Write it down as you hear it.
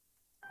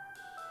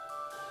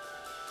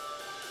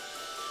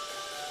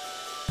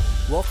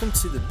Welcome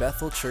to the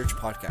Bethel Church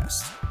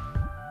Podcast.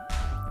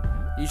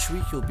 Each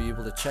week you'll be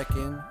able to check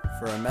in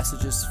for our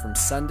messages from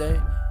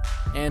Sunday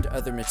and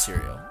other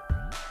material.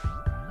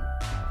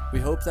 We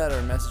hope that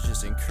our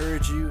messages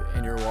encourage you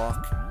in your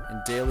walk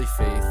in daily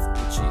faith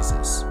with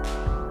Jesus.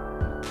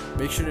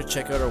 Make sure to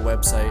check out our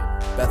website,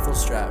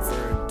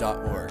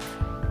 bethelstratford.org.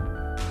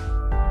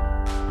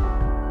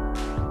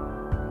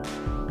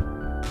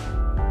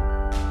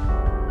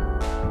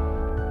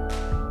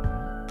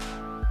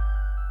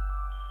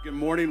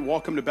 Good morning.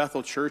 Welcome to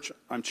Bethel Church.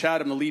 I'm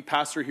Chad. I'm the lead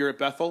pastor here at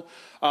Bethel.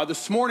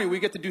 This morning, we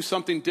get to do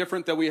something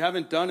different that we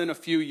haven't done in a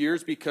few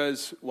years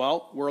because,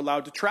 well, we're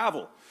allowed to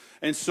travel.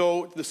 And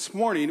so this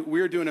morning,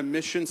 we're doing a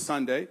Mission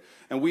Sunday,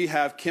 and we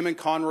have Kim and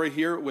Conroy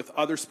here with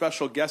other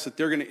special guests that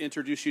they're going to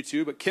introduce you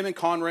to. But Kim and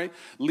Conroy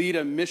lead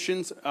a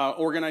missions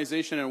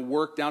organization and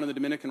work down in the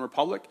Dominican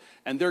Republic,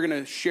 and they're going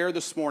to share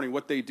this morning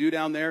what they do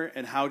down there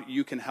and how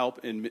you can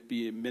help and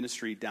be in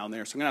ministry down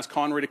there. So I'm going to ask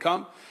Conroy to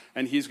come,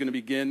 and he's going to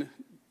begin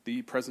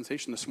the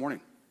presentation this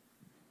morning.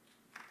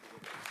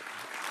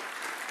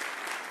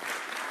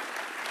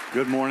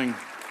 Good morning.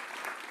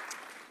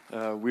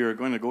 We are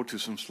going to go to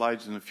some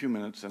slides in a few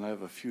minutes, and I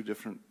have a few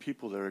different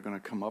people that are going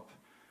to come up.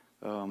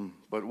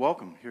 But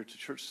welcome here to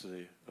church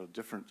today, a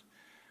different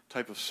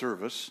type of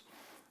service.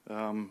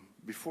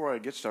 Before I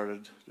get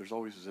started, there's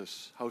always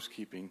this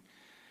housekeeping,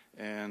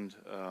 and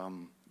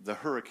the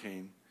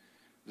hurricane.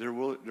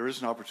 There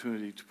is an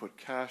opportunity to put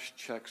cash,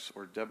 checks,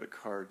 or debit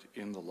card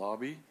in the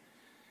lobby.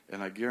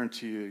 And I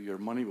guarantee you your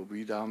money will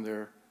be down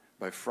there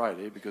by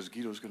Friday because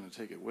Guido's going to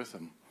take it with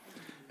him.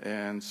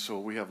 And so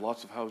we have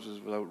lots of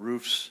houses without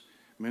roofs,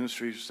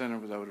 ministry center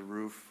without a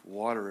roof,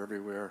 water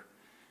everywhere.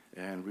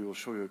 And we will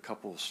show you a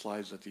couple of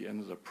slides at the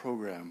end of the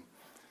program.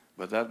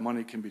 But that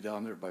money can be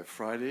down there by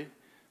Friday,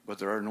 but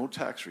there are no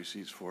tax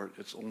receipts for it.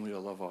 It's only a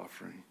love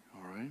offering,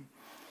 all right?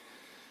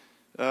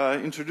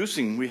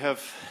 Introducing, we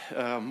have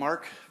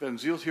Mark Van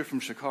Ziel here from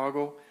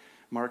Chicago.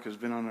 Mark has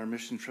been on our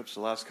mission trips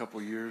the last couple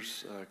of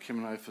years. Kim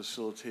and I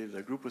facilitated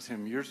a group with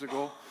him years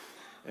ago,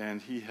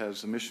 and he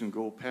has a Mission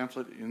Go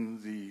pamphlet in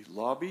the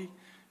lobby,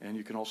 and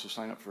you can also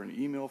sign up for an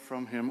email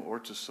from him or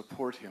to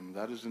support him.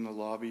 That is in the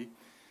lobby,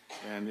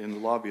 and in the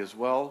lobby as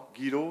well,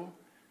 Guido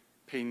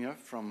Peña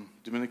from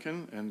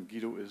Dominican, and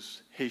Guido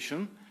is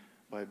Haitian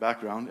by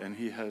background, and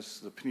he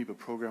has the PNIBA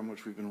program,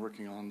 which we've been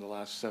working on the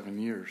last 7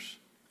 years.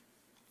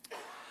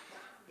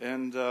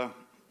 And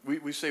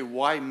we say,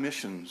 why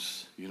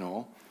missions, you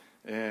know?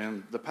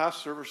 And the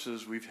past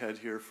services we've had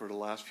here for the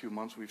last few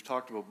months, we've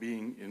talked about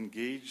being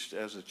engaged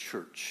as a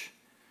church,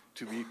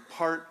 to be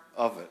part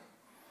of it,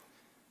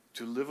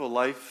 to live a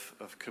life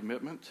of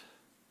commitment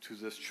to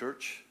this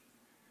church,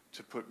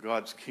 to put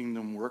God's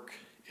kingdom work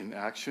in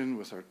action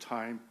with our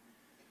time,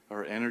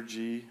 our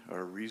energy,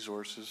 our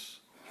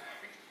resources.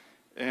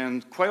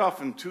 And quite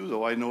often, too,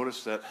 though, I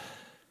notice that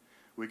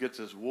we get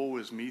this woe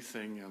is me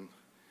thing, and,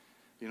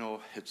 you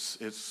know,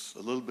 it's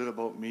a little bit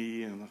about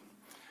me, and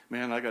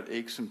man, I got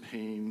aches and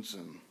pains,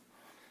 and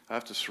I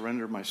have to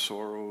surrender my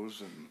sorrows,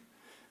 and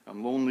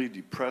I'm lonely,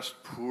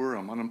 depressed, poor,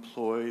 I'm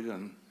unemployed,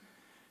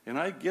 and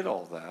I get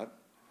all that,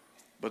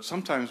 but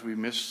sometimes we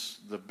miss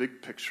the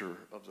big picture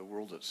of the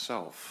world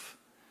itself,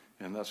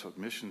 and that's what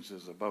missions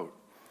is about.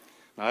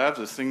 Now, I have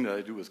this thing that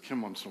I do with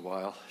Kim once in a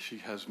while. She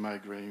has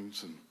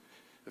migraines and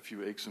a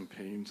few aches and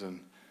pains, and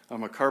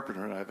I'm a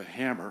carpenter, and I have a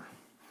hammer,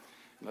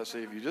 and I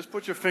say, if you just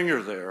put your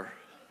finger there,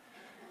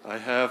 I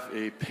have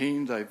a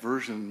pain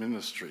diversion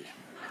ministry,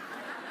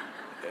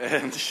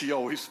 and she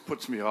always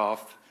puts me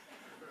off.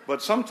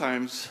 But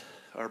sometimes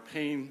our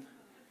pain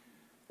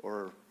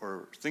or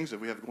things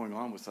that we have going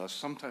on with us,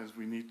 sometimes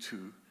we need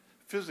to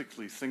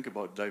physically think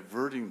about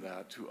diverting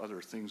that to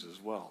other things as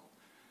well,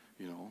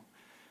 you know.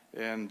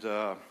 And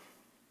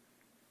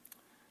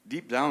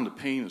deep down, the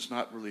pain is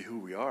not really who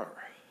we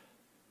are.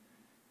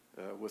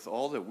 With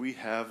all that we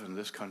have in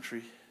this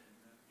country,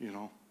 you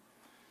know,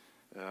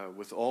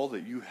 with all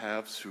that you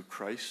have through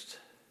Christ,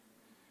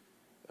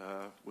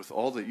 with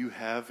all that you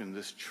have in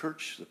this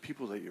church, the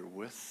people that you're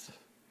with,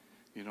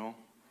 you know,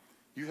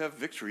 you have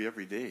victory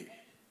every day,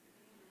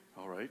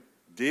 all right?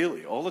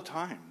 Daily, all the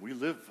time, we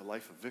live a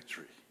life of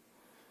victory,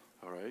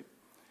 all right?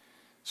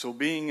 So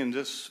being in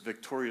this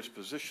victorious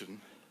position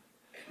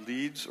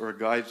leads or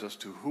guides us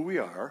to who we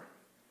are,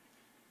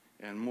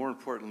 and more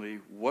importantly,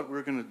 what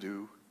we're going to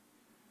do,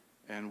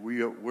 and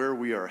where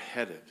we are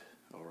headed,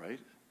 all right?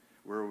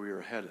 Where we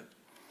are headed.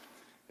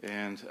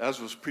 And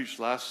as was preached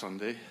last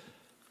Sunday,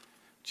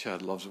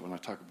 Chad loves it when I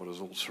talk about his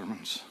old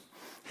sermons.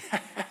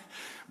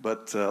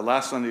 But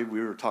last Sunday we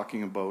were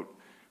talking about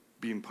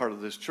being part of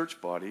this church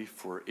body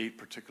for 8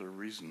 particular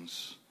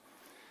reasons.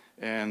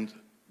 And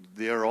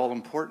they are all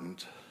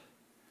important,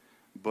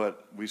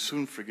 but we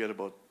soon forget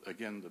about,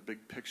 again, the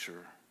big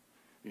picture,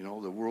 you know,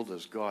 the world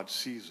as God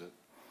sees it.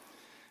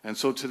 And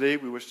so today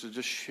we wish to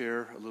just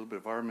share a little bit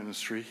of our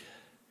ministry,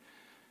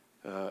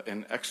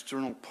 an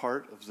external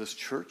part of this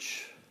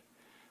church,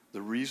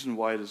 the reason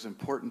why it is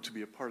important to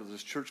be a part of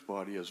this church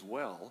body as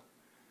well,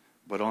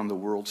 but on the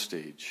world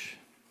stage,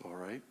 all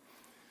right?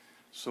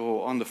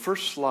 So on the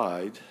first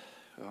slide,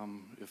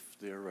 if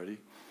they're ready.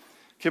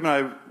 Kim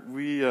and I,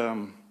 we,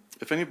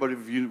 if anybody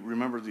of you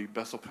remember the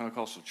Bethel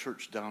Pentecostal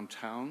Church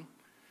downtown,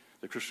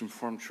 the Christian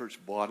Reformed Church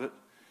bought it,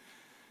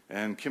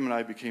 and Kim and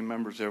I became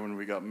members there when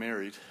we got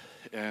married,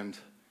 and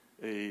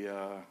a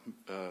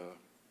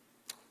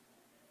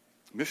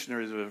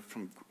missionary there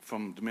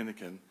from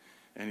Dominican,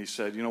 and he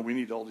said, you know, we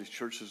need all these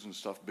churches and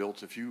stuff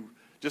built. If you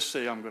just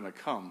say I'm going to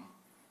come,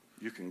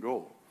 you can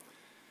go.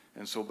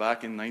 And so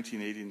back in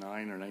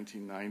 1989 or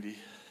 1990,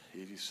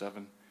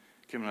 87,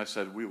 Kim and I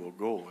said, we will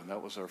go. And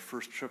that was our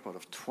first trip out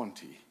of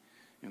 20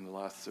 in the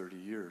last 30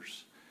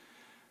 years.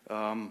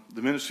 The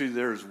ministry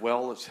there is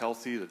well. It's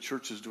healthy. The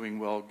church is doing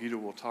well. Guido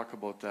will talk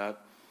about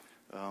that.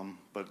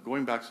 But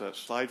going back to that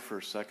slide for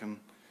a second,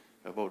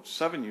 about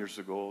 7 years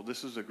ago,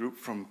 this is a group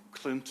from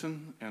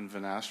Clinton and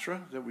Vanastra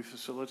that we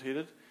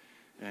facilitated.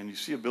 And you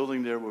see a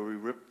building there where we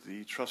ripped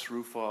the truss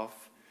roof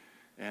off.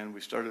 And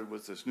we started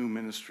with this new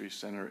ministry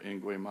center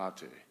in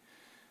Guaymate.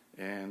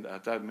 And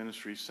at that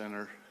ministry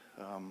center,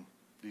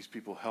 these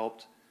people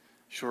helped.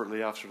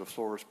 Shortly after the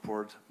floor was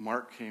poured,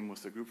 Mark came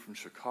with a group from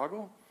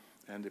Chicago,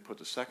 and they put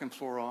the second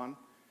floor on.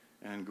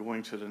 And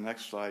going to the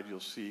next slide, you'll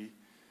see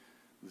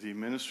the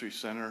ministry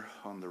center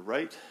on the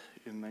right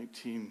in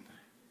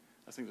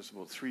I think that's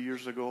about 3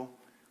 years ago.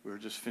 We were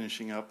just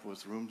finishing up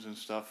with rooms and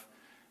stuff.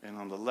 And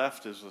on the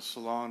left is a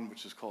salon,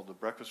 which is called the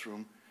breakfast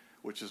room,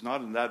 which is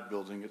not in that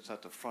building, it's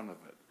at the front of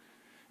it.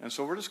 And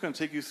so we're just going to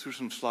take you through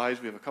some slides.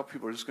 We have a couple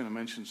people who are just going to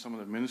mention some of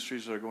the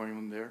ministries that are going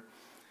on there.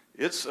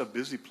 It's a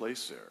busy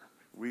place there.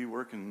 We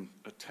work in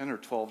 10 or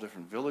 12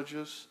 different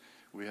villages.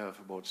 We have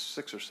about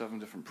 6 or 7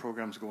 different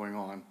programs going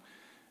on.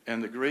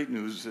 And the great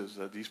news is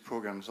that these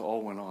programs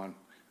all went on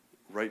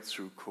right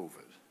through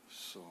COVID.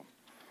 So,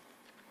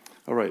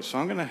 all right, so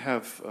I'm going to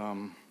have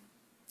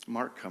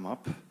Mark come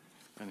up,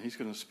 and he's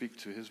going to speak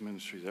to his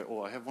ministry there.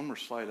 Oh, I have one more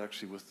slide,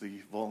 actually, with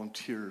the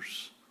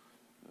volunteers.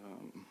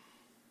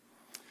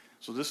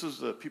 So this is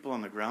the people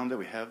on the ground that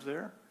we have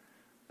there,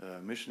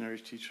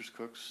 missionaries, teachers,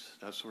 cooks,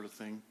 that sort of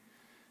thing.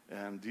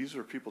 And these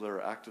are people that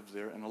are active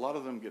there, and a lot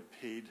of them get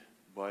paid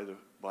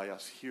by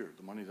us here,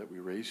 the money that we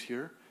raise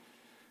here.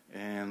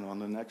 And on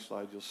the next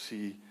slide, you'll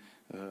see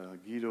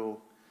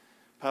Guido,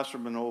 Pastor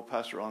Minot,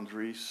 Pastor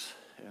Andres,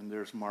 and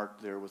there's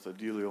Mark there with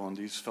Adelio, and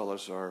these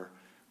fellas are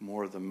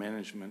more the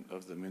management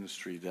of the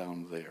ministry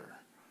down there.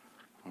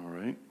 All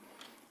right.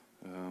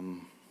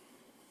 And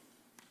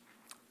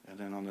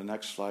then on the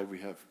next slide, we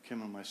have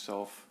Kim and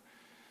myself.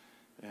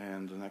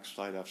 And the next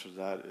slide after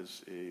that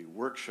is a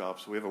workshop.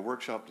 So we have a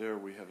workshop there.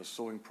 We have a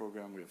sewing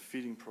program. We have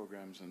feeding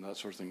programs and that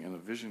sort of thing, and a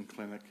vision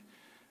clinic.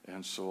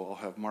 And so I'll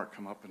have Mark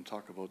come up and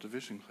talk about the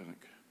vision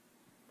clinic.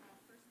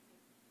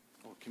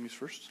 Oh, Kimmy's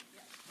first?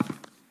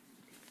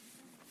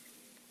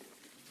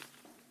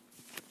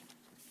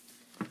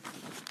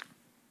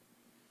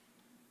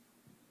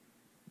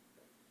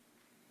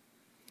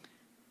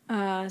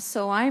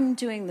 So I'm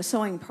doing the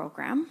sewing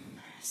program.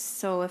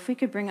 So if we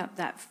could bring up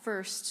that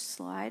first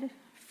slide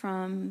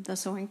from the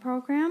sewing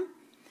program.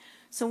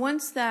 So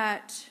once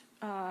that,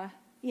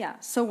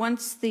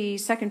 once the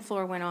second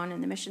floor went on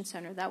in the Mission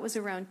Center, that was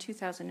around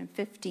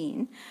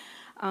 2015.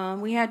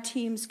 We had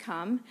teams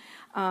come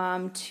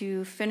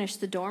to finish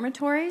the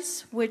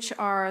dormitories, which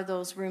are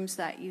those rooms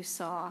that you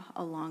saw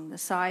along the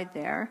side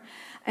there.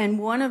 And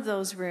one of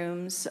those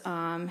rooms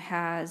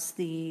has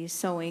the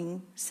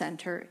sewing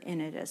center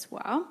in it as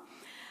well.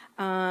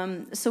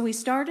 So we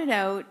started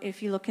out,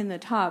 if you look in the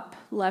top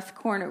left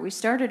corner, we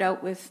started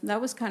out with, that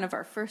was kind of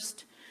our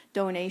first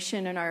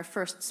donation and our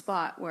first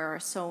spot where our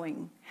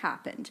sewing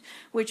happened,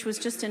 which was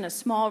just in a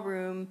small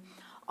room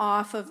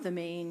off of the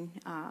main,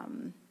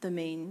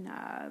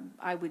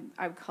 I would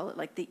call it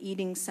like the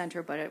eating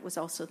center, but it was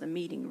also the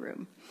meeting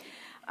room.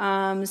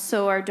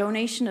 So our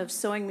donation of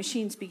sewing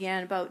machines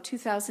began about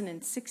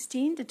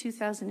 2016 to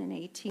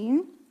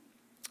 2018.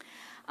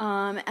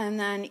 And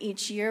then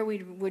each year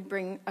we would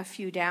bring a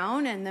few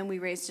down, and then we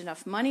raised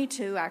enough money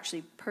to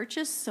actually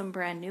purchase some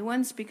brand new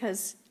ones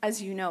because,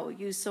 as you know,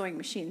 used sewing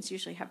machines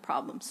usually have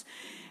problems.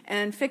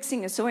 And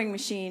fixing a sewing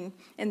machine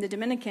in the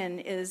Dominican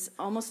is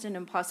almost an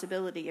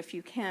impossibility if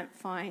you can't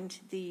find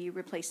the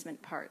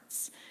replacement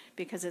parts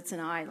because it's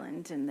an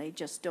island and they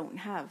just don't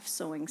have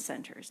sewing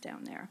centers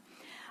down there.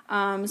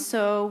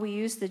 So we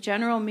used the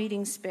general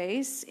meeting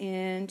space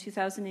in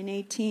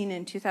 2018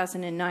 and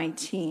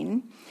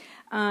 2019.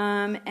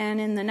 And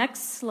in the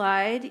next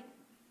slide,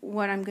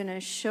 what I'm going to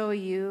show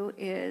you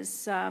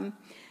is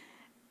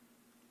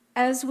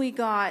as we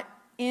got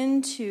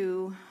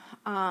into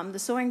the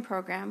sewing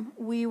program,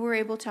 we were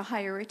able to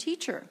hire a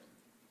teacher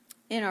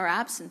in our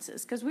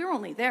absences because we were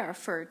only there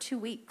for 2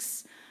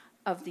 weeks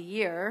of the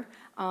year.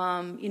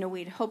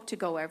 We'd hoped to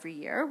go every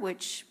year,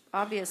 which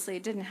obviously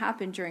didn't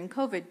happen during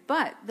COVID,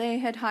 but they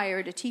had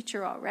hired a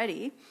teacher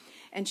already,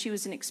 and she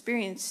was an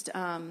experienced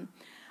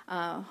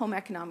home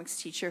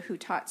economics teacher who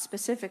taught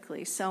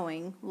specifically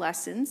sewing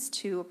lessons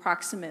to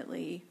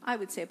approximately, I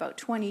would say, about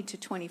 20 to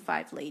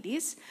 25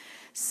 ladies.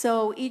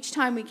 So each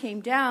time we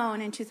came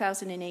down in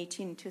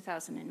 2018 and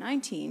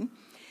 2019,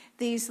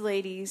 these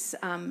ladies,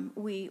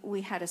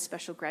 we had a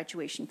special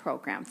graduation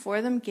program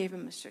for them, gave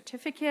them a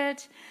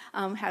certificate,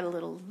 had a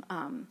little,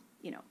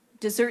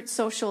 dessert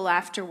social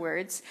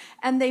afterwards,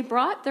 and they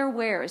brought their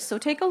wares. So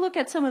take a look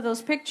at some of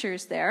those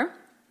pictures there,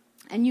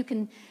 and you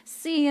can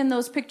see in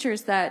those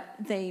pictures that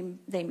they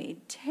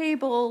made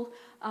table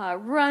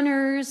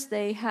runners.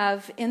 They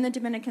have, in the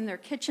Dominican,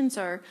 their kitchens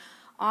are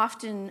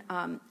often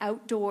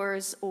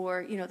outdoors,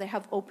 or they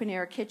have open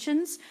air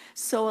kitchens,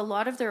 so a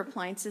lot of their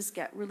appliances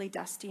get really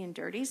dusty and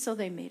dirty. So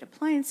they made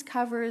appliance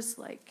covers,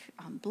 like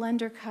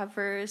blender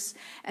covers,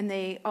 and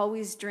they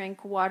always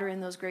drink water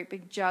in those great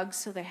big jugs,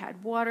 so they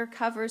had water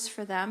covers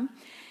for them.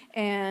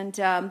 And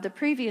the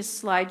previous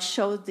slide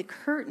showed the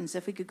curtains.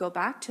 If we could go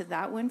back to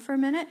that one for a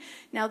minute.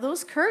 Now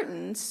those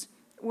curtains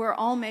were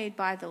all made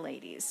by the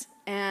ladies,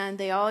 and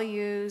they all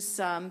use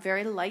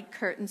very light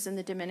curtains in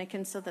the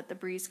Dominican so that the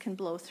breeze can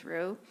blow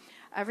through.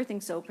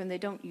 Everything's open. They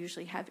don't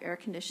usually have air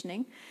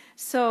conditioning.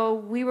 So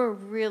we were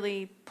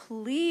really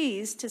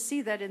pleased to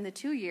see that in the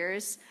 2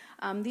 years,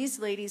 these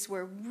ladies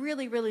were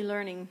really, really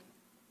learning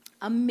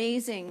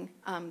amazing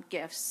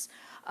gifts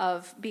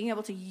of being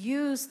able to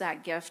use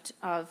that gift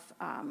of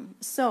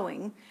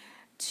sewing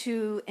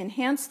to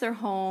enhance their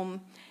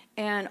home.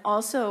 And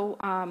also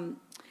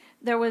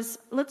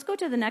let's go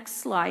to the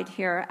next slide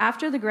here.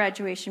 After the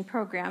graduation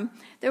program,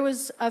 there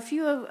was a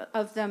few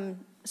of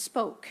them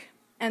spoke,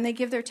 and they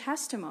give their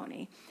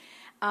testimony.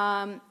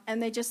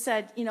 And they just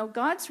said,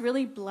 God's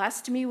really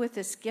blessed me with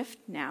this gift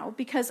now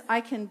because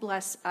I can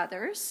bless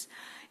others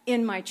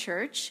in my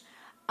church.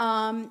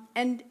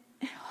 And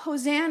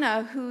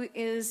Hosanna, who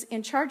is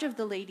in charge of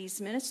the ladies'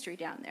 ministry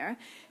down there,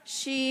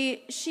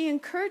 she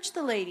encouraged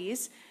the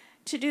ladies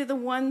to do the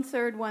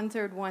 1/3,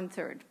 1/3,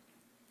 1/3.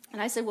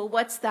 And I said, well,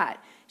 what's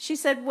that? She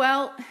said,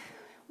 well,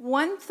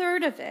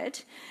 1/3 of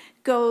it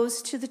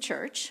goes to the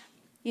church,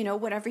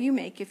 whatever you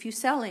make if you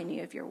sell any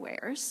of your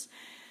wares.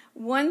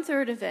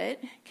 1/3 of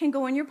it can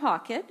go in your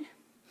pocket.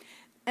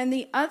 And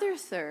the other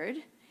third,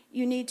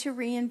 you need to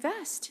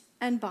reinvest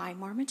and buy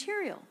more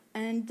material.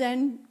 And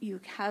then you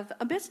have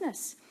a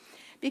business.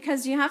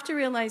 Because you have to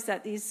realize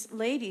that these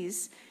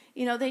ladies,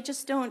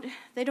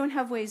 they don't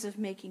have ways of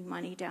making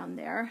money down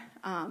there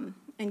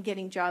and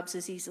getting jobs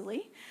as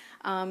easily.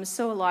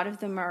 So a lot of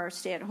them are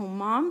stay-at-home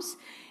moms,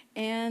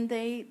 and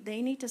they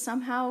need to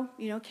somehow,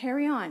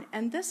 carry on.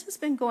 And this has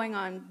been going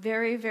on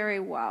very, very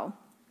well.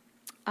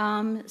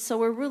 So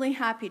we're really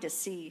happy to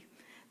see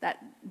that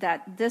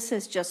this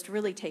has just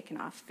really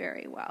taken off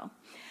very well.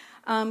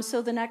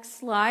 So the next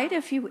slide,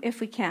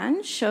 if we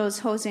can, shows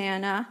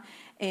Hosanna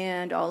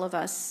and all of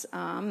us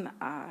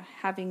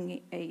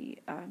having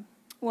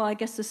I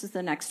guess this is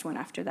the next one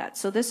after that.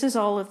 So this is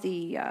all of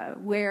the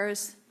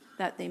wares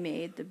that they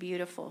made, the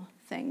beautiful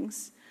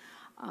things,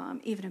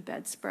 even a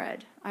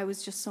bedspread. I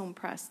was just so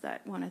impressed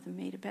that one of them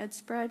made a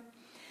bedspread.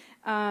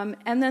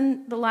 And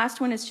then the last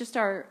one is just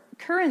our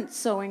current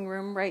sewing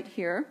room right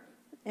here,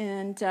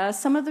 and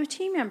some of the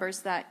team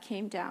members that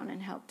came down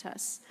and helped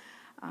us.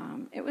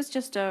 It was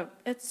just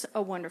it's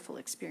a wonderful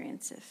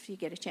experience if you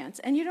get a chance.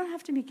 And you don't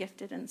have to be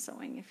gifted in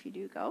sewing if you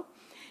do go.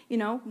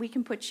 We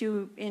can put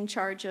you in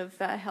charge of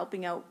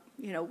helping out,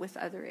 with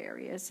other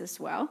areas as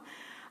well.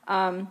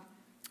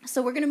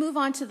 So we're going to move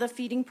on to the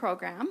feeding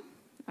program.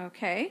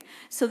 Okay,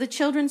 so the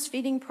children's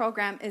feeding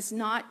program is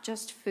not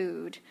just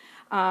food.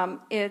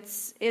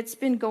 It's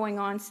been going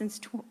on since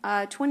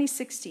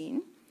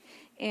 2016.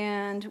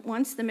 And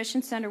once the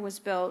Mission Center was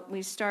built,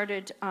 we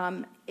started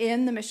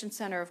in the Mission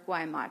Center of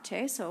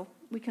Guaymate. So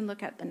we can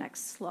look at the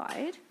next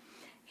slide.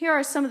 Here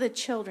are some of the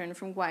children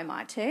from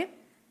Guaymate.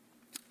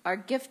 Our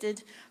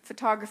gifted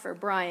photographer,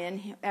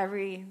 Brian,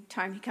 every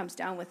time he comes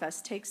down with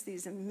us, takes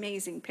these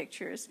amazing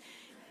pictures.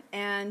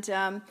 And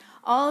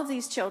all of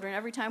these children,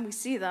 every time we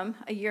see them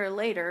a year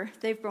later,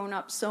 they've grown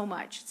up so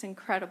much. It's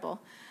incredible.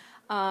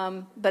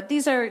 But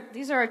these are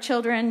our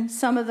children,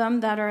 some of them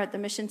that are at the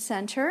Mission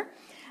Center.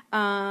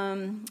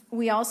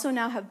 We also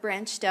now have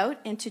branched out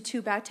into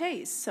 2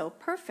 bateys, so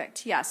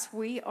perfect. Yes,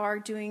 we are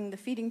doing the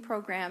feeding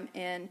program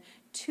in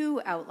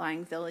 2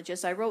 outlying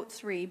villages. I wrote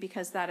 3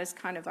 because that is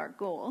kind of our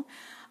goal.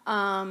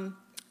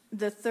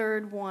 The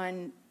third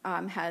one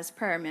has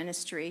prayer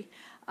ministry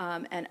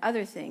and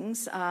other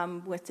things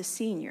with the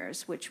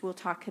seniors, which we'll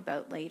talk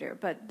about later.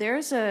 But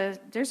there's a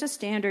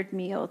standard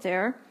meal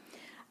there.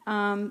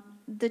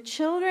 The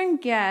children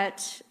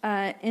get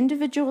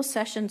individual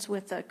sessions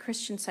with a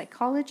Christian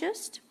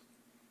psychologist.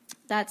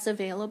 That's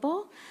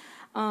available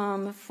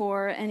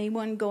for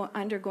anyone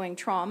undergoing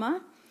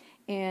trauma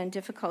and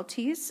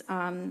difficulties.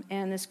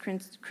 And this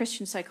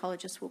Christian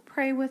psychologist will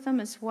pray with them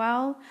as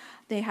well.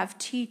 They have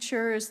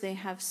teachers. They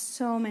have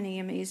so many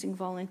amazing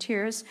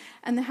volunteers.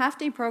 And the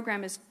half-day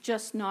program is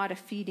just not a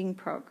feeding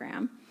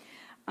program.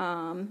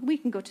 We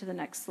can go to the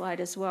next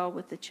slide as well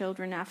with the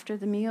children after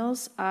the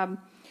meals.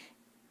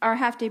 Our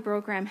half-day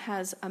program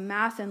has a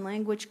math and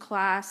language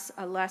class,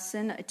 a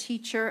lesson, a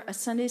teacher, a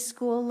Sunday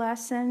school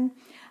lesson,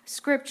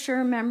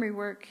 scripture, memory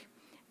work,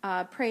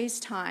 praise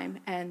time,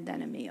 and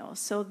then a meal.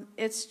 So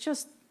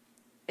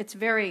it's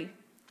very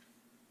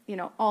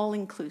all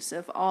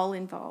inclusive, all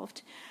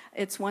involved.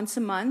 It's once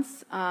a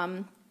month,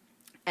 and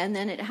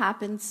then it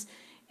happens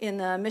in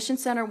the Mission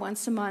Center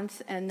once a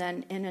month, and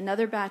then in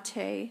another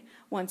bate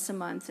once a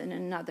month, and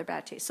another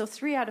bate. So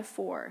 3 out of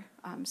 4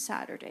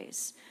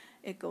 Saturdays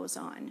it goes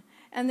on.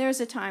 And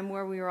there's a time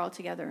where we were all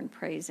together and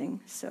praising,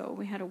 so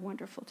we had a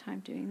wonderful time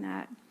doing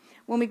that.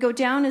 When we go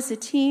down as a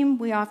team,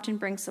 we often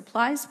bring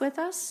supplies with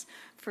us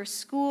for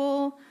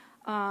school,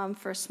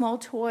 for small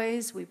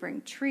toys. We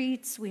bring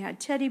treats. We had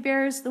teddy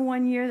bears the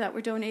one year that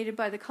were donated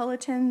by the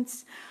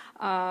Culletons.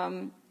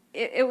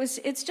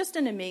 It's just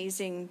an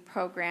amazing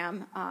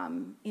program,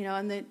 and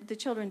the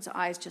children's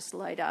eyes just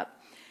light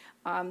up.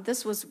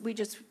 We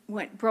just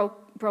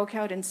broke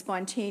out in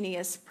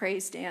spontaneous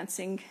praise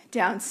dancing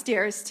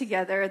downstairs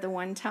together the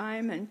one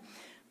time, and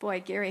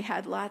boy, Gary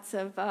had lots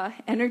of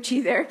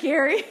energy there,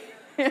 Gary.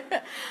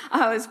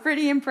 I was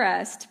pretty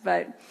impressed,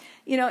 but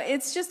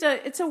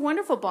it's a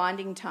wonderful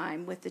bonding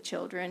time with the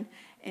children,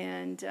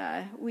 and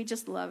we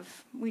just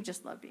love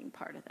being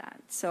part of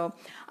that. So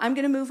I'm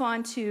going to move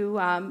on to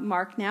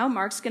Mark now.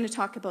 Mark's going to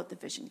talk about the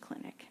Vision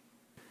Clinic.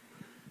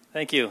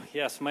 Thank you.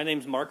 Yes, my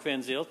name's Mark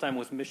Van Zielt. I'm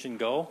with Mission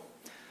Go,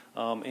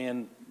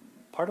 and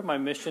part of my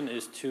mission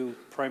is to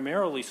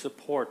primarily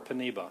support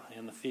PNIBA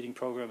and the feeding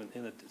program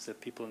and the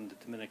people in the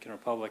Dominican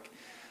Republic.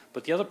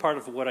 But the other part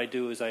of what I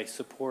do is I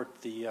support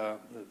the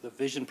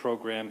Vision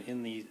program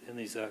in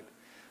these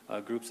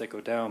groups that go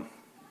down.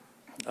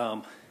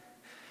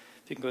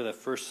 If you can go to that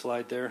first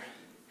slide there.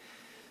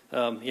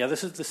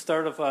 This is the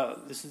start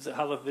of, this is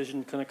how the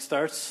Vision Clinic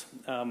starts.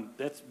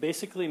 That's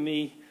basically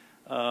me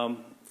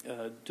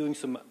doing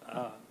some,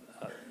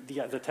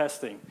 the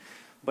testing.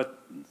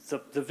 But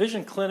the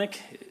Vision Clinic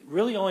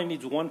really only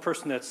needs one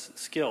person that's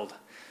skilled.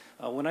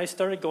 When I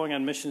started going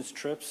on missions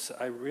trips,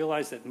 I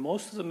realized that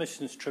most of the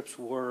missions trips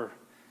were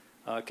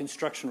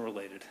construction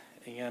related.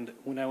 And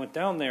when I went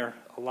down there,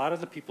 a lot of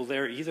the people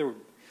there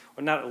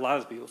not a lot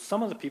of the people,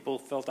 some of the people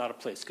felt out of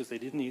place because they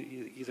didn't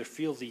either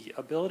feel the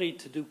ability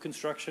to do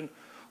construction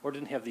or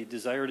didn't have the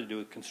desire to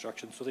do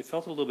construction, so they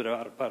felt a little bit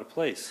out of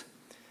place.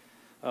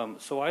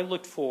 So I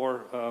looked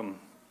for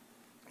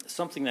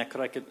something that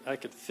I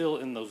could fill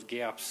in those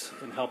gaps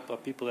and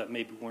help people that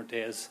maybe weren't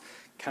as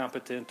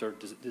competent or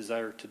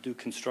desire to do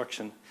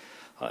construction.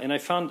 And I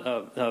found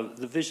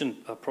the Vision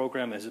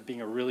program as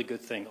being a really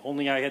good thing.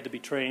 Only I had to be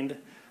trained.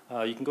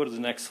 You can go to the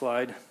next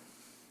slide.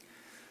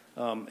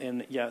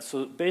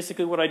 So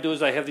basically what I do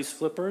is I have these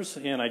flippers,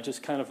 and I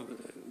just kind of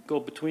go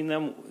between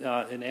them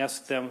and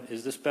ask them,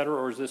 is this better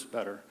or is this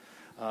better?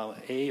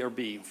 A or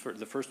B, for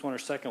the first one or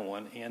second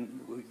one,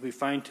 and we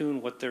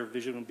fine-tune what their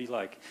vision would be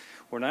like.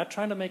 We're not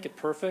trying to make it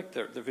perfect,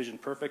 their vision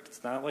perfect.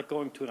 It's not like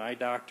going to an eye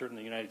doctor in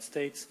the United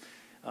States.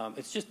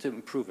 It's just to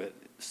improve it.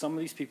 Some of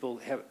these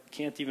people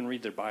can't even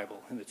read their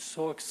Bible, and it's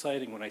so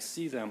exciting when I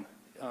see them,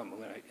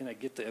 and I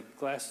get the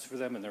glasses for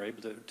them, and they're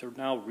able to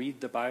now read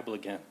the Bible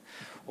again.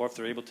 Or if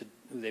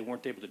they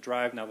weren't able to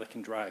drive, now they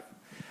can drive.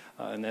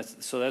 And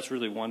that's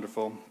really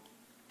wonderful.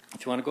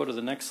 If you want to go to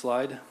the next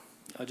slide,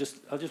 I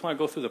just want to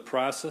go through the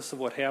process of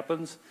what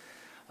happens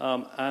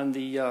for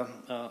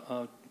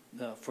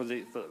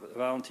the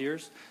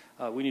volunteers.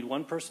 We need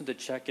one person to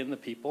check in the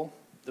people.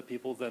 The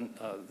people then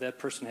that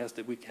person has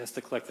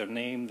to collect their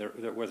name,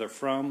 where they're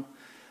from,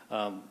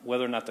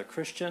 whether or not they're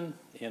Christian,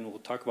 and we'll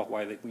talk about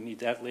why we need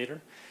that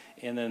later.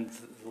 And then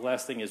the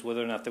last thing is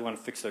whether or not they want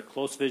to fix their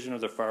close vision or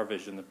their far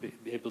vision, to be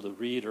able to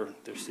read or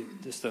their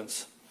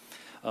distance.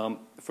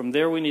 From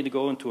there, we need to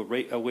go into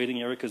a waiting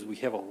area because we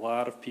have a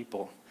lot of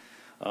people.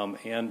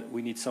 And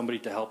we need somebody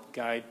to help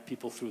guide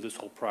people through this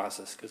whole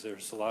process because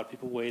there's a lot of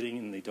people waiting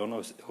and they don't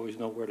always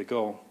know where to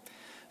go.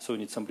 So we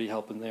need somebody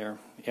helping there.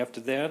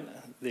 After that,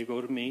 they go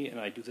to me and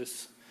I do the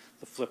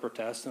flipper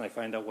test, and I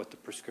find out what the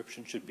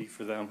prescription should be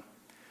for them.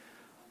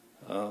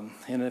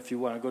 And if you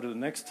want to go to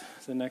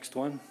the next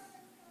one.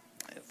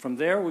 From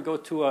there, we go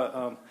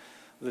to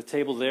the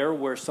table there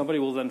where somebody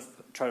will then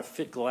try to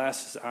fit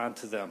glasses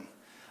onto them.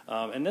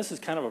 And this is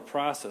kind of a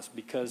process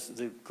because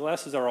the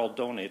glasses are all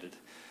donated.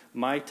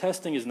 My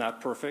testing is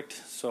not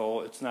perfect, so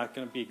it's not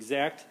going to be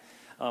exact,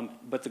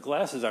 but the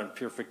glasses aren't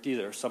perfect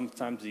either.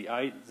 Sometimes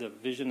the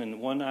vision in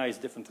one eye is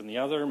different than the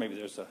other. Maybe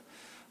there's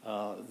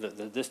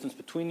the distance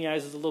between the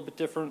eyes is a little bit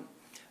different.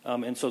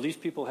 And so these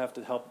people have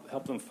to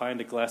help them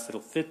find a glass that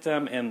will fit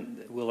them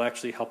and will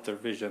actually help their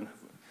vision.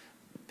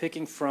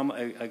 Picking from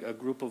a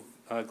group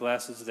of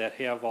glasses that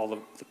have all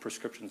the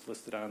prescriptions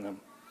listed on them.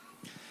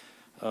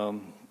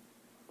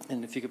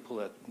 And if you could pull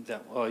that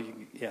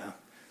yeah.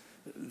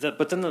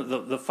 But then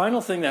the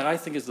final thing that I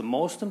think is the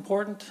most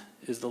important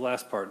is the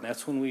last part, and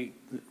that's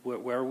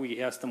where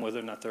we ask them whether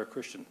or not they're a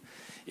Christian.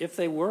 If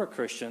they were a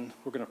Christian,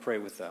 we're going to pray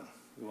with them.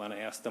 We want to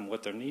ask them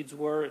what their needs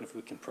were and if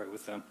we can pray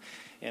with them.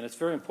 And it's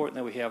very important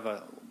that we have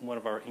one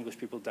of our English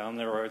people down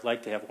there, or I'd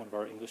like to have one of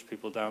our English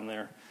people down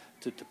there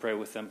to pray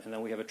with them, and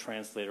then we have a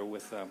translator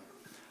with them.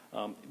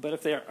 But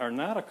if they are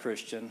not a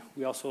Christian,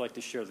 we also like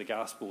to share the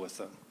gospel with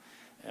them.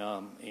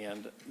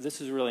 And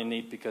this is really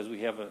neat because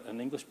we have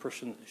an English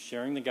person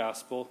sharing the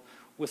gospel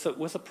with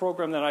a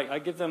program that I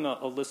give them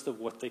a list of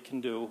what they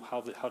can do,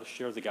 how to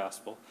share the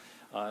gospel,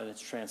 and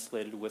it's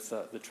translated with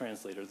the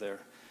translator there.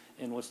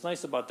 And what's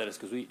nice about that is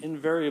because we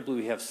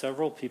have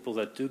several people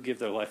that do give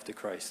their life to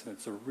Christ, and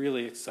it's a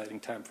really exciting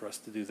time for us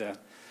to do that.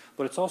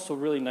 But it's also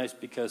really nice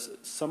because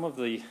some of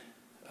the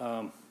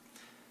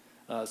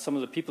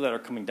people that are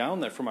coming down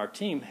there from our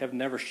team have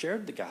never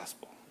shared the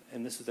gospel,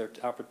 and this is their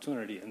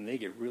opportunity, and they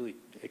get really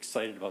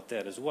excited about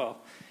that as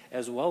well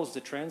as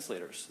the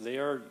translators. They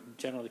are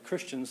generally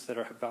Christians that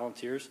are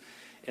volunteers,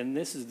 and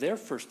this is their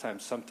first time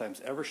sometimes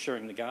ever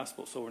sharing the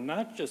gospel. So we're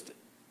not just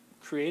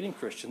creating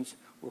Christians,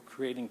 we're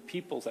creating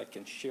people that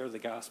can share the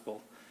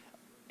gospel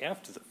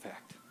after the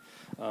fact.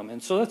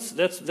 And so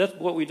that's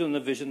what we do in the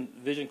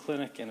Vision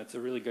Clinic, and it's a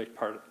really great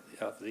part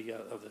of the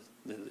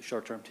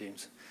short-term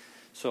teams.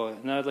 So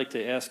now I'd like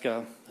to ask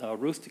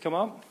Ruth to come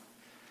up,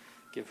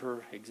 give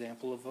her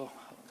example of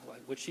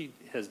what she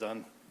has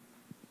done.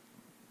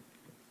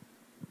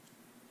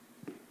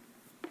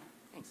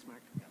 Thanks,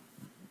 Mark.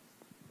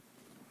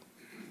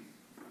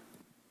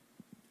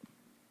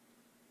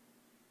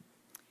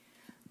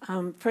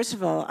 First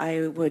of all,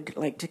 I would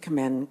like to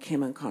commend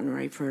Kim and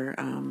Conroy for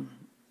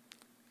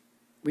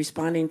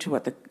responding to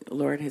what the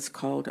Lord has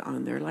called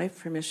on their life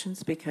for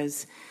missions,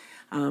 because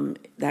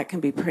that can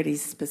be pretty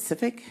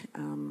specific,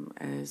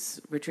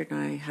 as Richard and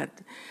I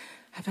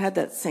have had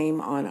that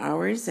same on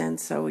ours, and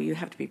so you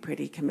have to be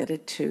pretty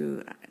committed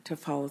to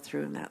follow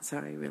through in that. So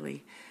I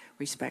really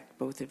respect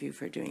both of you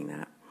for doing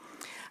that.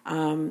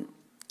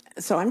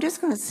 So I'm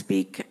just going to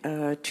speak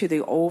to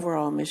the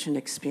overall mission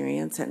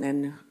experience, and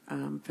then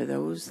for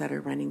those that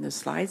are running the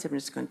slides, I'm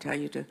just going to tell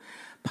you to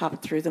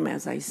pop through them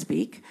as I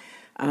speak.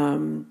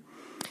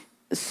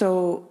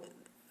 So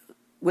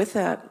with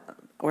that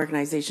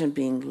organization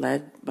being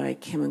led by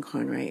Kim and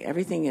Conroy,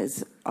 everything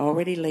is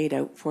already laid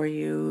out for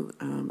you,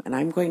 and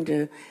I'm going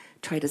to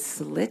try to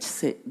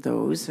solicit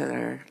those that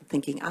are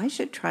thinking, I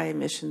should try a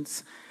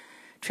missions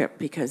trip,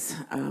 because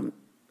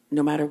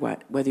no matter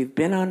what, whether you've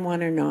been on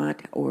one or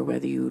not, or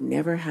whether you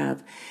never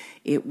have,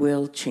 it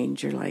will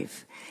change your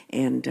life.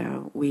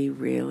 And we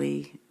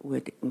really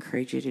would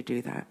encourage you to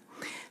do that.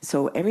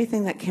 So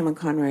everything that Kim and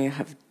Conroy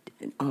have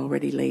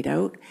already laid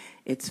out,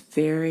 it's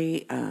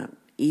very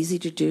easy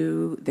to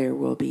do. There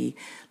will be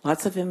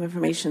lots of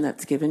information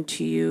that's given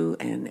to you,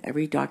 and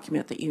every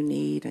document that you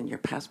need, and your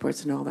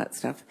passports and all that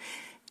stuff.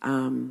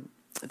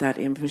 That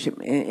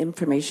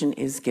information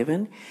is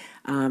given.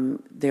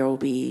 There will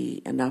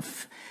be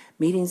enough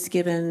meetings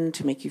given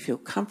to make you feel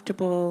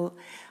comfortable.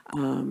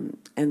 And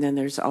then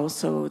there's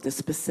also the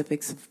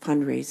specifics of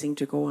fundraising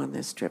to go on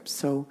this trip.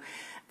 So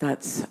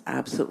that's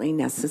absolutely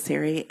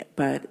necessary,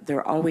 but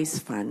they're always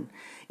fun.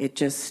 It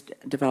just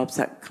develops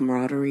that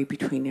camaraderie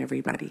between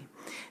everybody.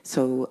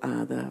 So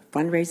the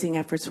fundraising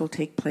efforts will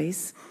take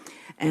place.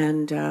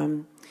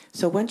 And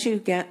so once you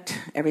get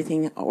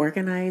everything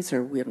organized,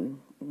 or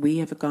when we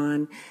have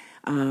gone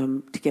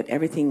to get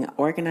everything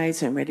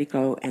organized and ready to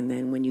go, and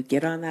then when you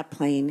get on that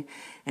plane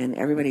and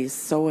everybody's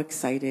so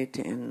excited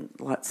and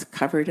lots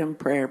covered in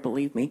prayer,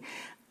 believe me,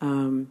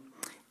 then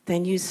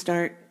you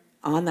start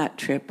on that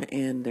trip,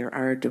 and there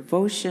are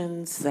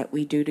devotions that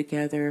we do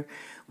together.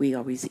 We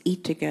always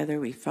eat together,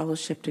 we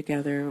fellowship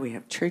together, we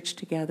have church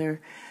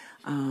together,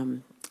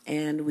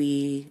 and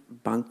we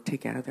bunk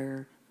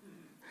together.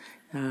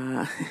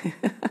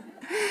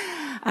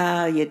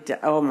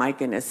 Oh my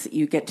goodness,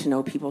 you get to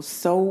know people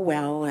so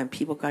well, and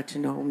people got to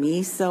know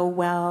me so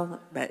well,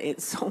 but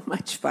it's so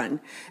much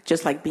fun,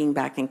 just like being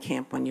back in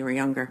camp when you were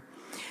younger.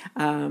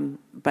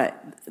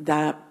 But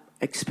that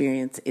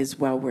experience is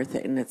well worth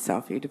it in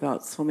itself. You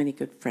develop so many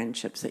good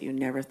friendships that you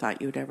never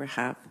thought you'd ever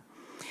have.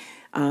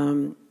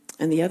 And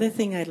the other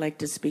thing I'd like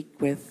to speak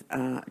with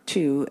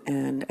too,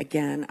 and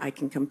again, I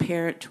can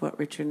compare it to what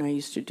Richard and I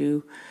used to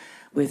do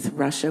with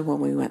Russia when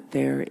we went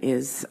there,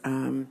 is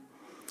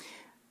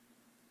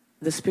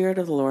the Spirit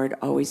of the Lord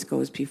always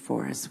goes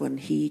before us. When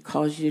He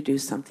calls you to do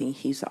something,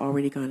 He's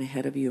already gone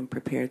ahead of you and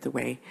prepared the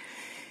way.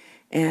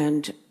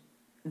 And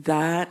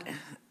that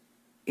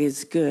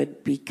is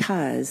good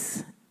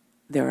because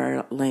there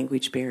are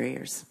language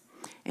barriers,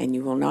 and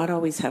you will not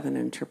always have an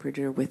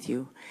interpreter with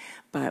you.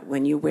 But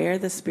when you wear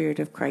the Spirit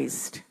of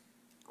Christ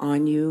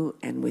on you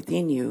and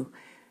within you,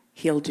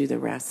 He'll do the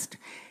rest.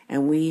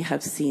 And we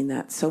have seen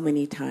that so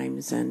many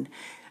times, and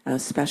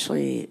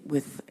especially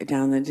with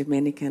down the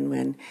Dominican,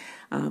 when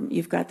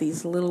you've got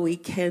these little wee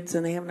kids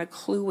and they haven't a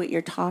clue what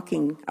you're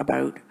talking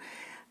about,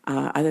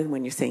 other than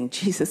when you're saying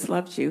Jesus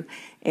loves you.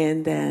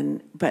 And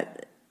then,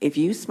 but if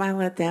you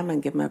smile at them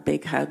and give them a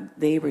big hug,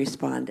 they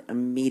respond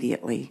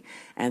immediately,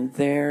 and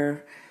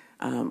they're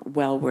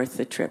well worth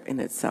the trip in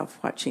itself,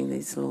 watching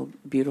these little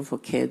beautiful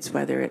kids,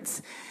 whether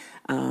it's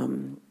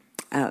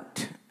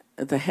at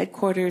the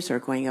headquarters or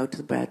going out to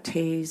the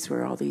bâtés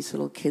where all these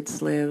little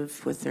kids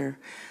live with their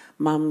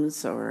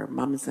mums or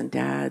mums and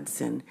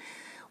dads, and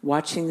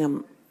watching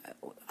them,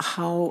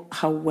 how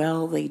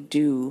well they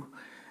do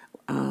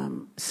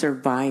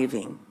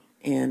surviving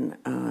in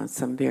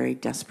some very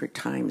desperate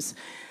times.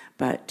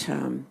 But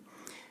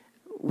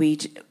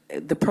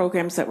the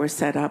programs that were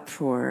set up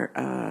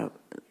for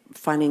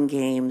fun and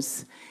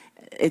games,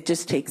 it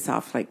just takes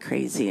off like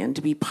crazy. And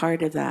to be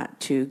part of that,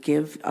 to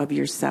give of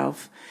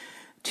yourself,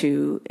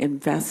 to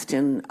invest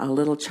in a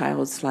little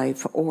child's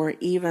life, or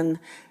even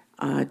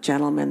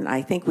gentlemen,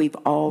 I think we've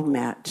all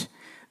met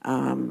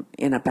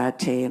in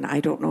Abate, and I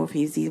don't know if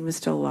he's even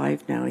still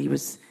alive now.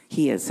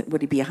 He is.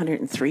 Would he be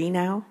 103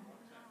 now?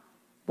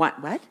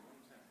 What?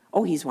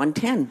 Oh, he's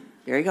 110.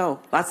 There you go.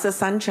 Lots of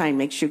sunshine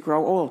makes you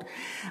grow old.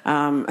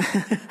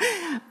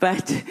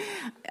 But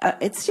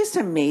it's just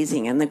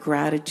amazing, and the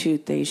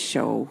gratitude they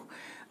show.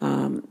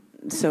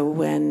 So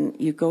when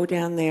you go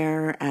down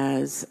there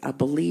as a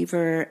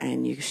believer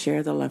and you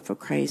share the love of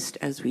Christ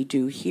as we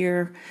do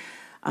here,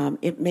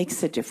 it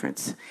makes a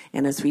difference.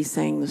 And as we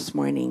sang this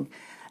morning,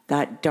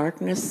 that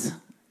darkness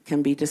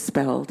can be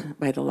dispelled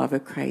by the love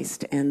of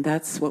Christ. And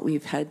that's what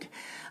we've had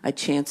a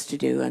chance to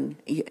do. And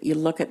you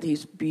look at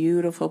these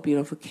beautiful,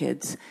 beautiful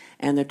kids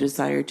and their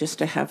desire just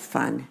to have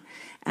fun.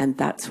 And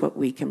that's what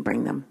we can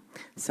bring them.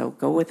 So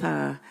go with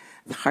the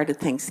heart of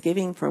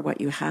thanksgiving for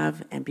what you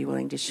have and be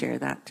willing to share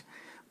that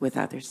with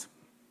others.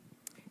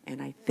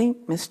 And I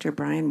think Mr.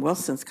 Brian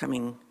Wilson's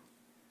coming,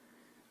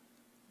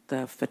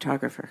 the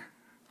photographer.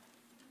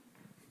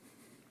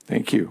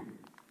 Thank you.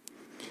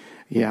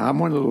 Yeah, I'm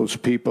one of those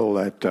people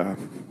that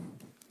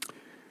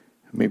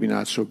maybe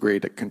not so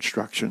great at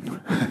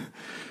construction.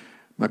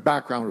 My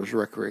background was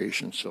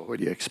recreation, so what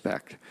do you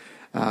expect?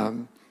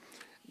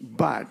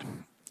 But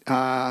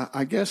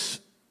I guess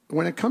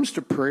when it comes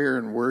to prayer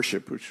and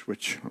worship,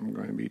 which I'm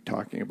going to be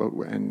talking about,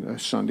 and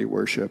Sunday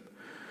worship,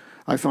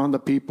 I found the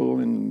people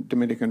in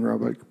Dominican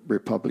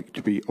Republic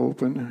to be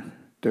open,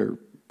 their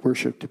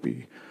worship to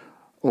be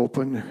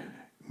open,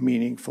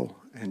 meaningful,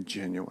 and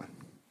genuine.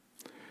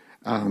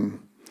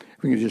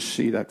 We can just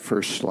see that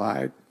first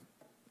slide.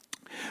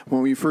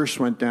 When we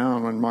first went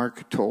down, when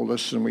Mark told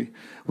us, and we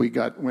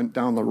went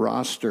down the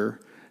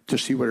roster to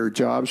see what our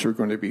jobs were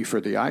going to be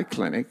for the eye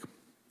clinic,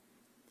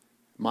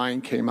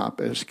 mine came up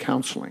as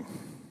counseling.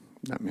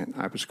 That meant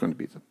I was going to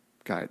be the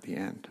guy at the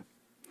end.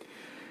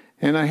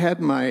 And I had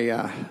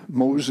my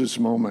Moses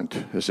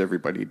moment, as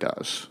everybody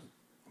does.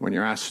 When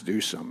you're asked to do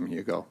something,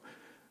 you go,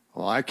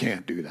 well, I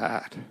can't do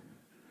that.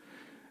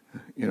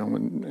 You know,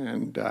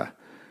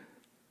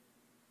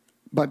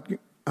 but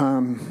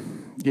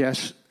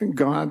yes,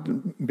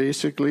 God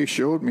basically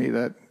showed me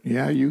that,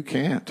 yeah, you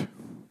can't,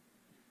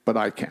 but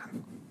I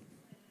can.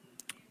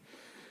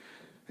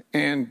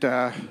 And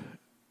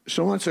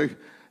so once I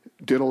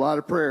did a lot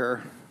of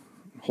prayer,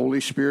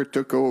 Holy Spirit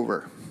took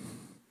over.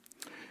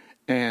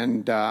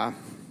 And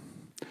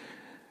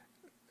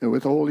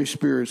with the Holy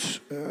Spirit's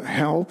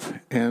help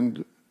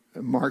and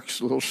Mark's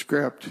little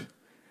script,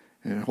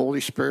 and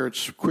Holy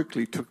Spirit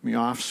quickly took me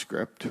off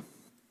script.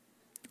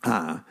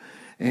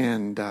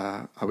 And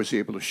I was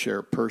able to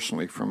share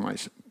personally from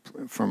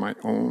my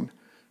own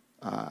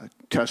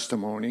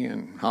testimony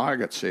and how I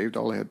got saved.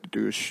 All I had to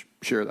do is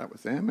share that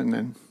with them, and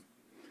then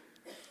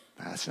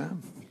pass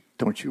them.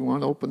 Don't you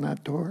want to open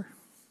that door?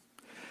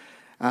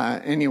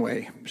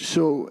 Anyway,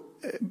 so,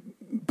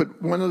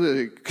 but one of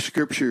the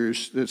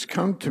scriptures that's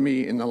come to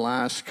me in the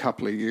last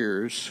couple of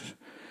years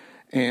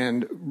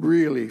and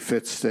really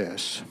fits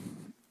this.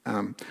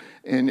 And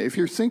if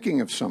you're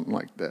thinking of something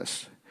like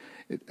this,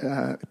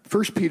 1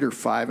 Peter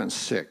 5 and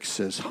 6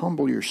 says,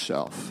 humble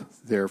yourself,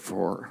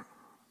 therefore,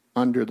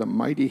 under the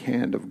mighty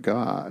hand of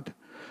God,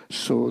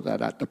 so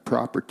that at the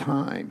proper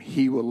time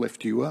he will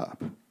lift you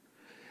up.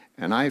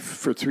 And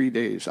for 3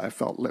 days, I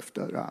felt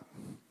lifted up.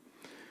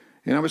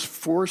 And I was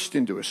forced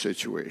into a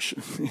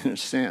situation, in a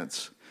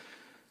sense,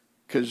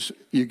 because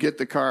you get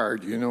the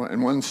card, you know,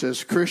 and one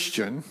says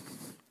Christian.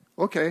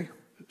 Okay,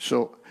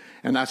 so,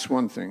 and that's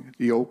one thing,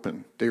 they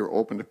were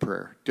open to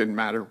prayer. Didn't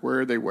matter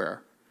where they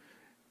were.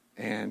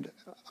 And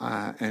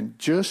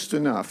just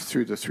enough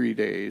through the 3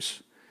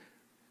 days,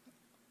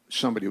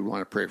 somebody would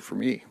want to pray for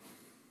me.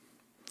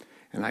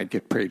 And I'd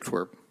get prayed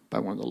for by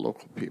one of the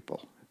local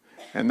people.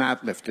 And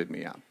that lifted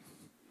me up.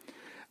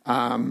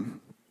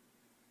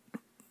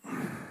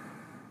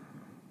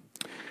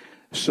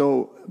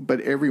 But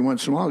every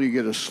once in a while you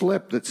get a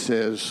slip that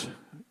says,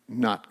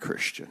 not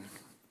Christian.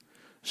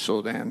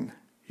 So then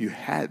you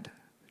had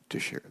to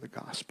share the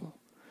gospel.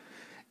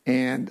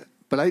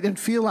 But I didn't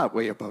feel that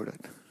way about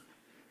it,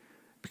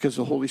 because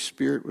the Holy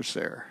Spirit was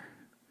there.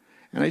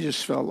 And I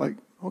just felt like,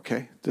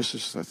 okay, this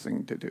is the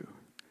thing to do.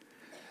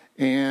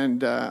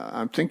 And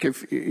I'm thinking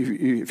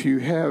if you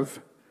have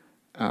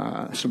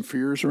some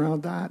fears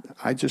around that,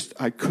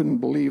 I couldn't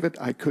believe it.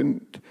 I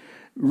couldn't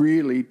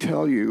really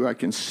tell you. I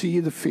can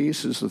see the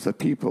faces of the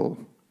people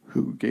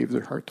who gave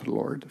their heart to the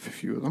Lord, a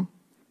few of them.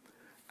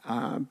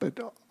 But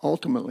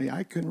ultimately,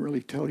 I couldn't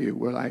really tell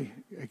you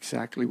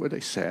exactly what I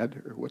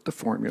said or what the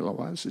formula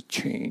was. It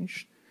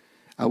changed.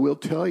 I will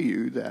tell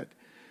you that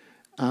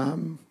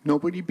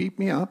nobody beat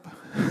me up.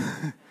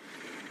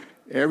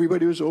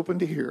 Everybody was open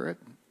to hear it.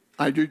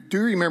 I do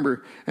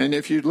remember, and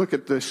if you look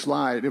at the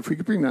slide, if we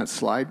could bring that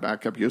slide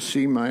back up, you'll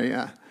see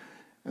my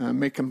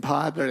mi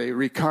compadre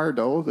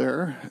Ricardo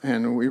there,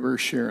 and we were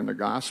sharing the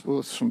gospel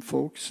with some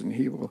folks, and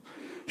he will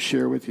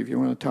share with you if you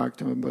want to talk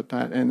to him about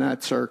that. And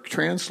that's our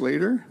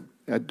translator.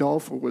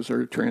 Adolfo was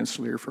our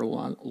translator for a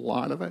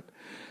lot of it.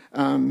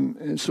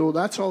 And so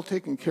that's all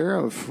taken care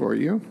of for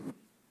you.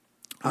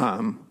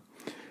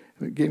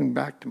 Getting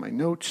back to my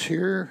notes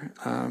here.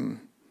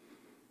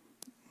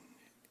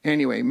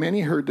 Anyway,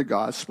 many heard the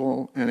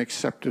gospel and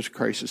accepted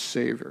Christ as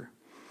Savior.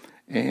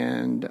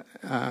 And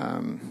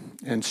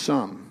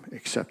some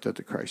accepted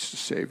the Christ as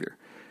Savior.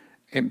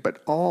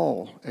 But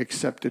all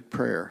accepted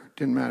prayer.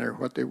 Didn't matter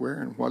what they were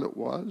and what it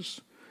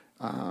was.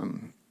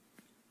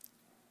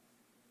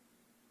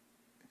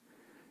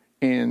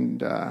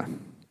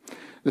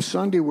 The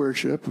Sunday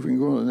worship, if we can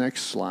go to the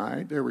next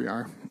slide, there we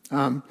are.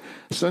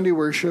 Sunday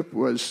worship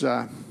was,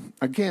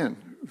 again,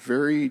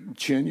 very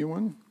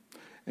genuine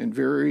and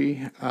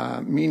very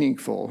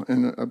meaningful.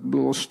 And a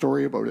little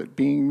story about it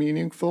being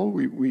meaningful.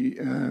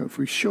 If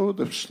we show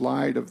the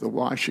slide of the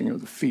washing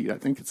of the feet, I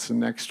think it's the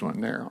next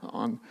one there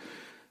on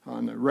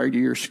the right of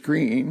your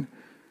screen.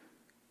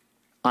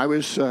 I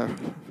was, of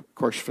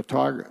course,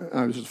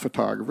 I was a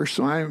photographer,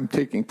 so I am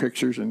taking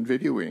pictures and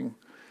videoing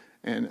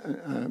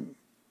and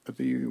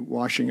the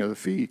washing of the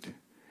feet.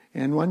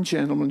 And one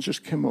gentleman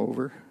just came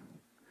over,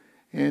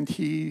 and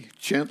he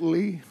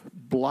gently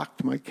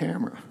blocked my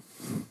camera.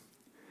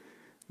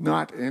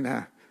 Not in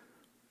an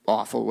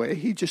awful way.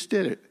 He just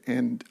did it.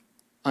 And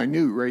I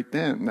knew right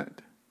then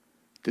that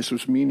this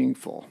was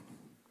meaningful.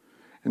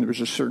 And there was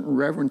a certain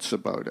reverence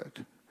about it.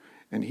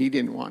 And he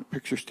didn't want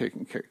pictures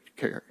taken.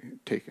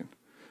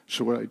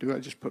 So what I do, I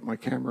just put my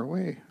camera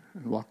away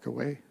and walk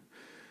away.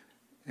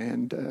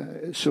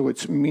 And so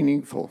it's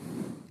meaningful.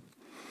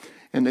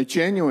 And the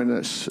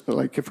genuineness,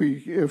 like if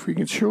we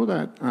can show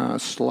that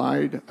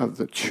slide of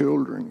the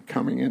children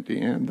coming at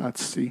the end,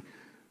 that's the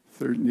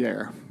third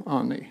there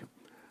on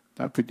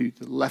that would be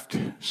the left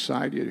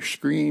side of your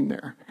screen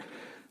there.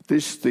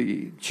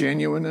 The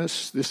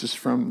genuineness, this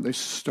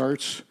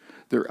starts,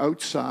 they're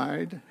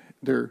outside,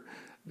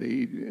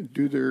 they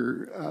do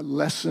their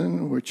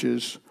lesson, which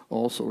is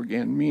also,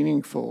 again,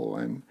 meaningful,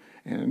 and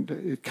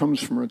it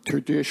comes from a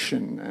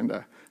tradition and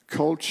a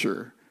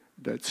culture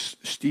that's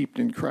steeped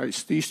in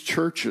Christ. These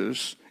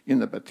churches in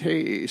the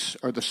Batays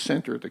are the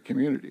center of the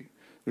community.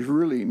 There's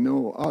really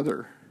no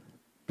other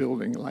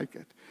building like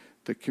it.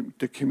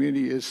 The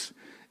community is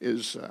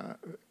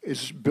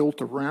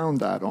built around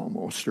that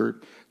almost,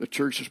 or the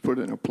church is put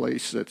in a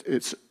place that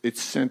it's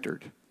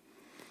centered.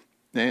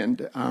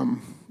 And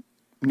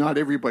not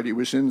everybody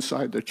was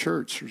inside the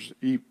church,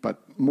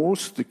 but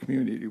most of the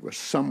community was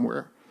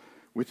somewhere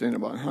within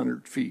about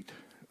 100 feet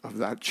of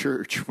that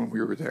church when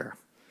we were there.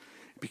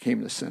 It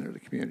became the center of the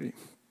community.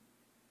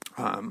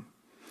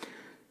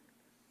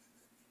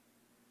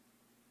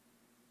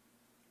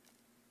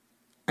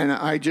 And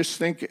I just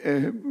think,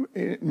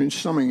 in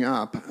summing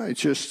up,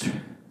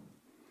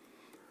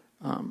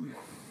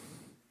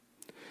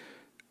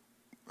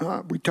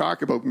 we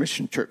talk about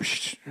mission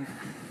trips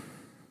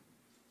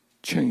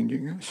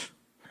changing us.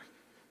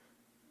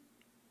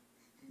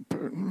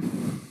 But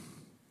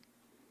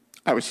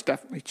I was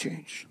definitely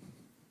changed.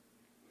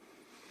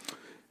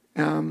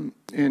 And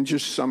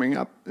just summing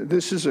up,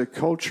 this is a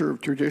culture of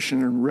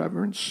tradition and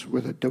reverence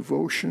with a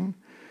devotion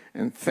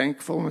and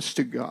thankfulness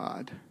to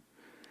God.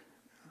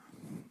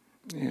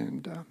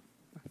 And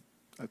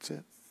that's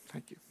it.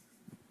 Thank you.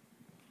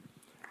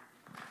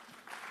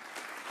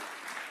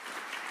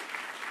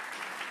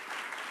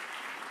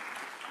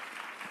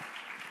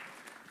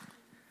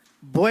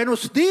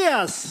 Buenos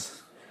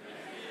días.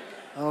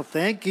 Oh,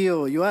 thank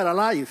you. You are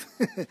alive.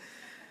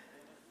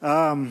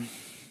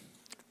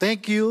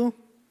 Thank you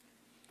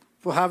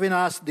for having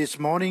us this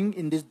morning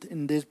in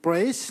this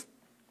praise.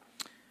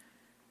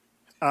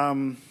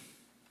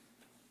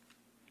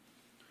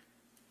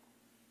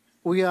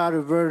 We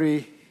are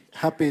very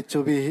happy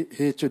to be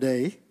here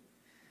today.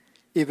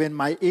 Even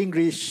my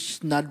English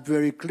is not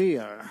very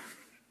clear,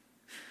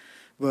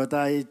 but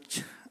I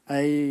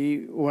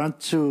want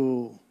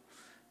to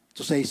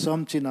say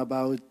something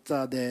about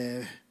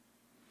the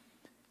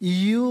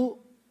EU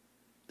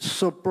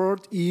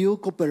support, EU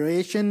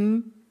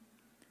cooperation,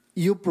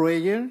 EU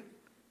prayer,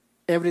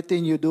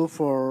 everything you do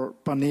for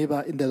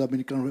Paniva in the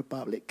Dominican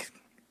Republic.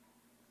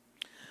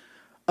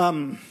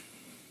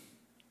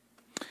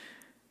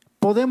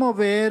 Podemos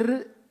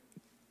ver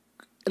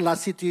la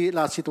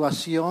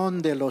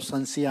situación de los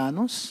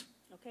ancianos.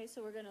 Okay,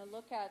 so we're going to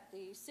look at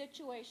the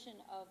situation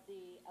of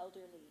the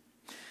elderly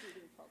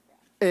feeding program.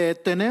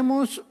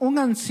 Tenemos un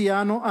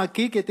anciano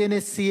aquí que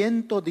tiene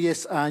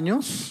 110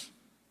 años.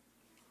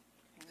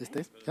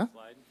 Okay. ¿Ya?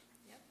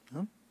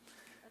 Yep.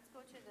 Let's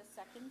go to the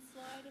second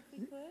slide if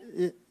we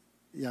could.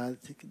 Yeah,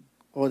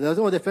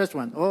 the first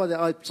one.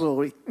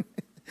 Sorry.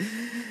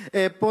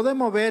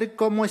 Podemos ver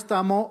cómo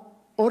estamos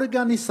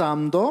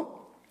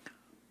organizando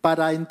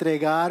para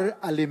entregar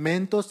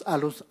alimentos a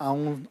los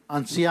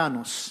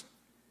ancianos.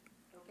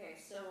 Okay,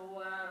 so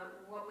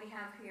what we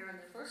have here on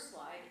the first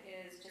slide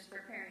is just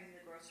preparing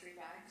the grocery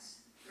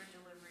bags for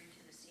delivery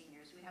to the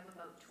seniors. We have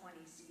about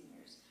 20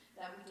 seniors.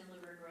 that we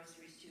deliver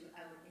groceries to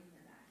out in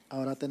the back.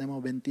 Ahora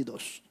tenemos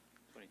 22.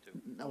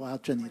 22. Wow,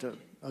 22.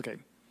 Okay.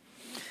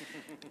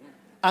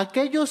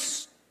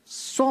 Aquellos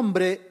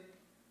hombres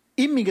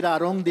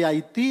inmigraron de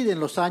Haití en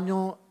los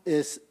años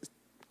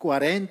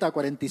 40,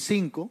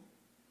 45. I'm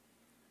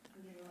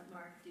going to let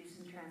Mark do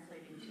some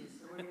translating too,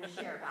 so we're going to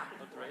share back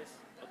and forth.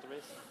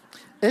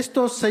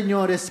 Estos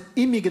señores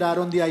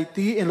inmigraron de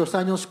Haití en los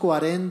años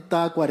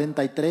 40,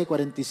 43,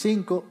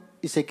 45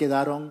 y se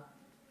quedaron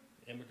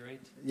Immigrate.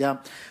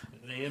 ya.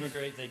 They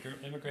immigrate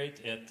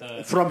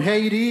at From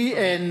Haiti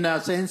and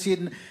since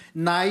in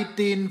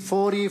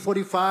 1940,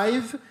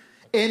 45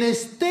 and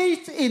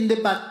stayed in the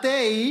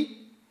Batey,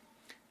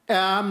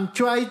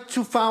 tried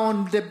to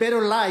found the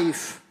better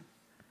life,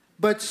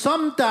 but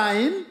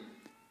sometimes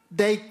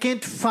they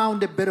can't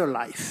find a better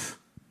life.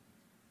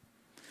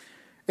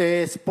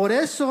 Es por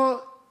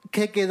eso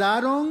que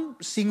quedaron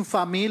sin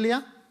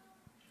familia.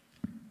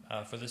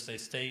 for this they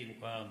stay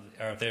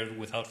are there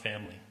without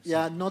family.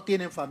 Ya no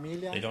tienen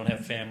familia, They don't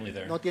have family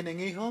there. no tienen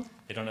hijos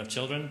They don't have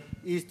children,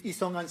 y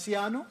son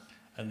ancianos,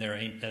 and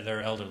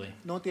they're elderly.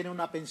 no tienen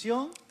una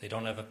pensión. They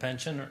don't have a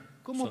pension.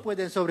 ¿Cómo So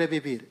pueden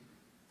sobrevivir?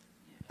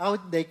 How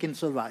they can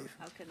survive?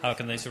 how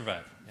can they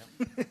survive?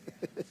 Yeah.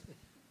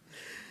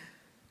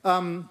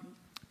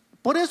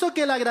 Por eso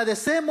que le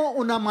agradecemos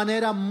una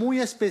manera muy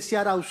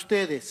especial a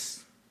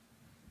ustedes.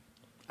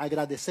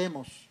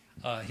 Agradecemos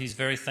He's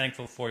very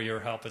thankful for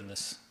your help in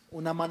this,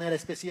 una manera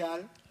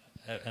especial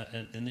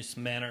in this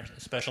manner,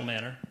 special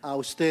manner a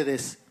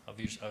ustedes of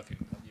you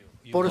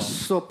por all,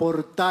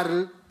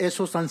 soportar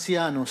esos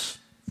ancianos.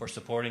 for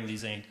supporting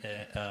these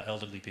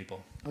elderly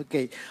people.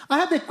 Okay, I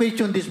have a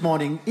question this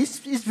morning. It's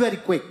very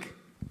quick.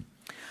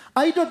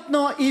 I don't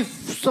know if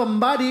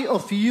somebody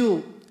of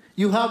you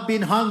have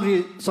been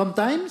hungry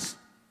sometimes.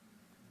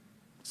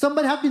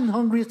 Somebody have been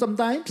hungry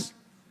sometimes.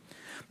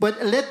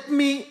 But let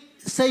me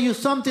say you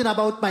something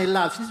about my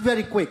life. It's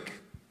very quick.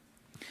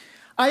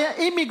 I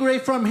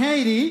immigrated from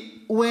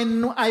Haiti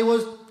when I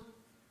was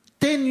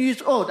 10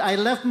 years old. I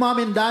left mom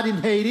and dad in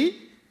Haiti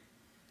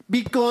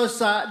because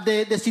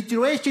the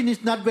situation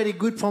is not very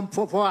good for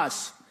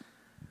us.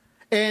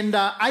 And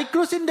I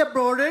crossing the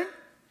border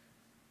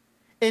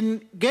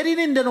and getting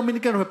in the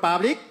Dominican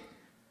Republic,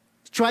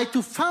 try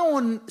to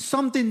find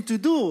something to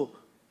do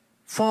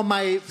for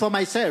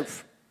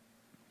myself.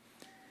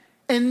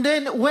 And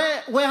then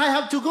where I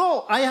have to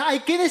go? I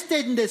can't stay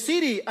in the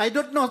city. I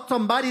don't know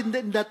somebody in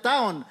the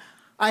town.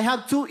 I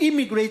have to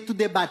immigrate to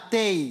the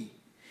Batey.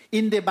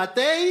 In the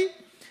Batey,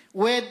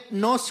 where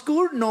no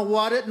school, no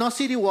water, no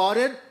city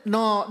water,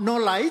 no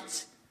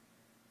lights,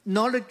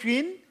 no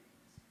latrine,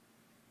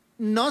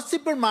 no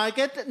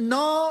supermarket,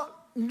 no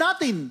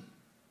nothing.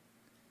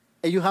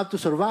 And you have to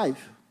survive.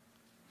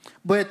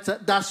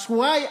 But that's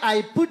why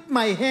I put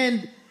my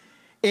hand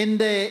in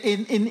that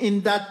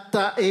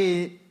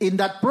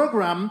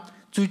program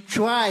to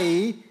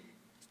try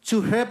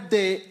to help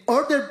the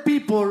other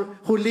people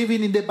who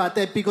living in the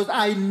Batey, because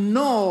I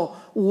know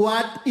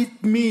what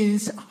it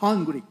means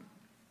hungry.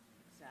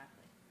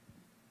 Exactly.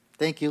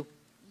 Thank you.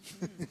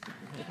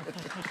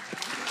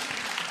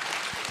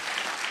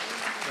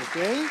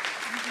 Okay.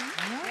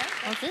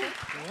 Yeah, Okay.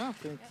 Yeah,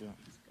 thank you.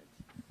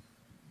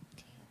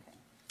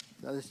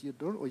 That is your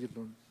turn or your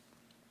turn?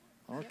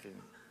 Okay.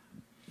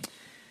 do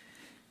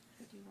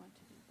you want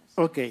to do this?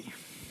 Okay.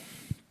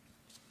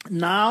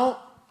 Now,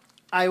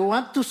 I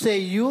want to say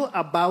you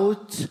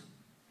about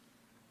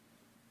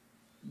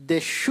the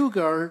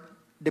sugar,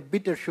 the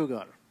bitter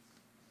sugar.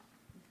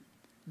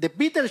 The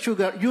bitter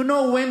sugar, you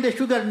know when the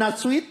sugar not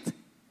sweet?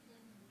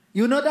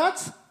 You know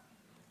that?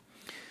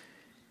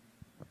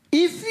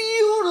 If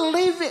you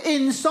live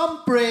in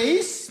some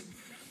place,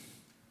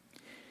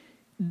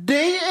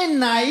 day and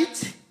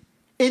night,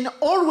 and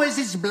always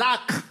it's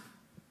black.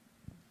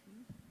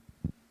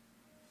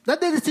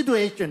 That is the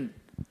situation.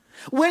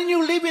 When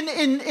you live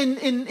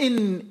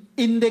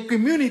in the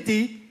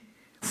community,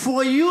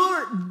 for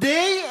you,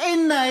 day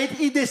and night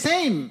is the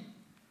same.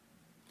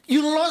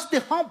 You lost the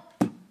hope.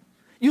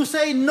 You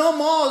say, no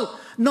more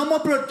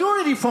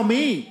opportunity for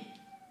me.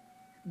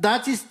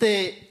 That is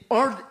the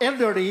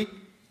elderly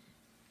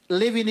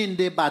living in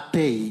the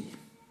Batey.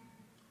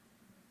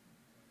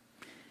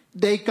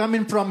 They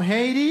coming from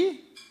Haiti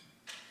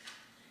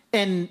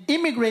and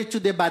immigrate to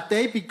the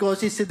Batey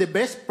because it's the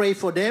best place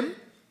for them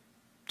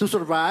to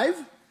survive.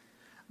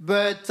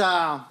 But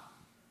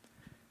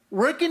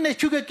work in a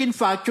sugarcane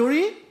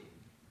factory,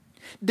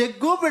 the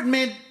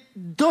government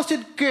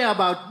doesn't care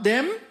about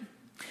them,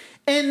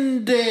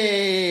 and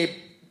the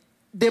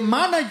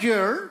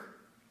manager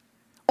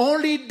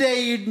only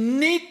they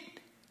need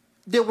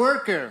the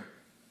worker.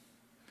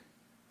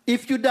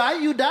 If you die,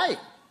 you die.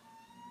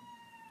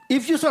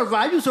 If you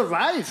survive, you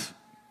survive.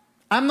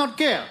 I'm not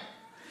care.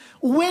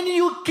 When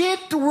you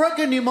can't work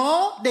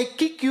anymore, they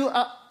kick you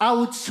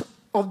out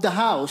of the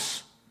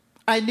house.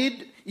 I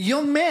need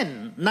young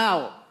men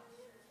now.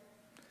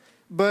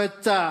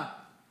 But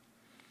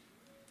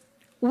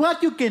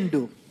what you can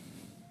do,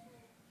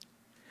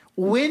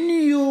 when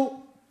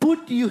you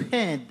put your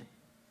hand,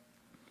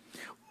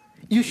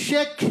 you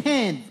shake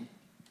hand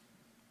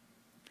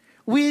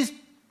with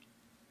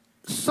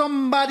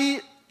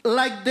somebody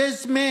like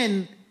this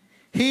man.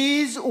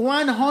 He is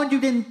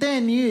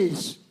 110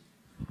 years.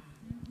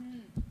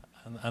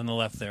 On the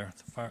left there,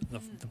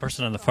 the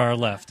person on the far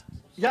left.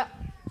 Yeah.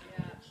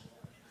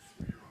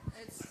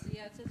 It's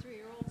a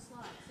 3-year-old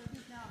slot, so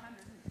he's now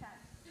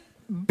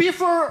 110.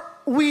 Before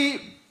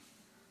we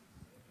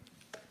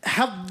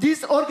have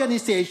this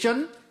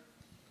organization,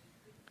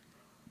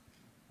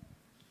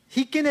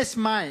 he can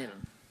smile.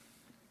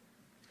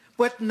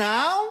 But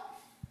now,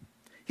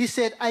 he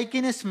said, I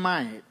can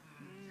smile.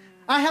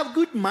 I have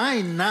good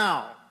mind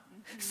now.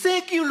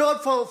 Thank you,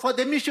 Lord, for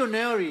the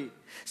missionary.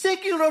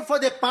 Thank you, Lord, for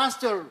the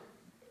pastor.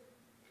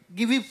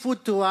 Giving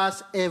food to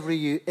us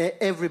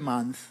every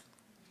month.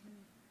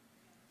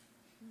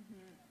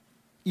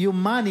 Your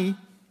money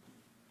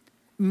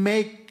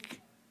make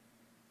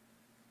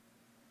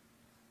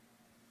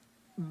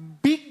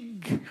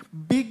big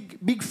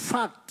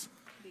fact.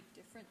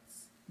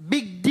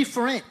 Big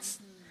difference.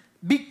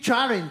 Big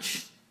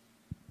challenge.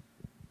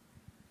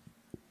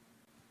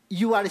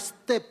 You are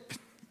step.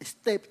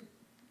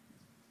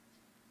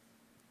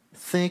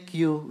 Thank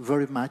you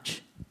very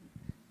much.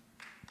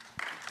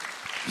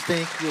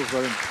 Thank you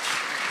very much.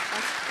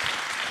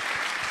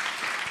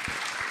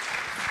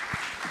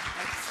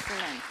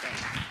 Excellent.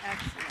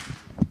 Excellent.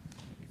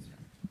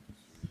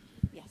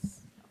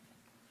 Yes.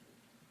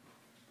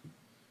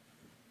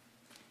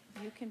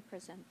 You can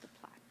present the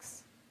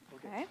plaques.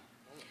 Okay.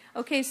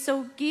 Okay,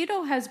 so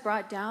Guido has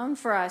brought down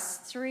for us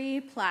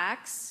 3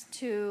 plaques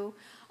to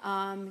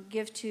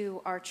give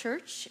to our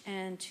church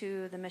and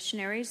to the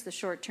missionaries, the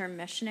short-term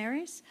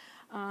missionaries.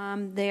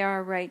 They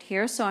are right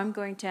here, so I'm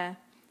going to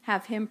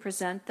have him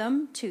present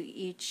them to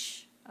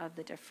each of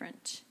the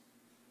different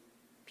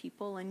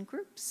people and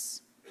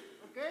groups.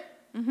 Okay?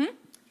 Mm-hmm.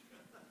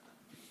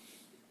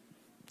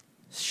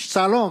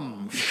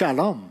 Shalom.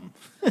 Shalom.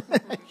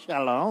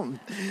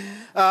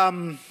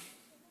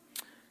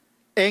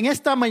 En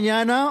esta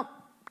mañana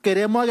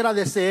queremos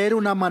agradecer de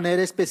una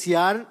manera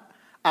especial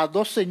a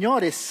 2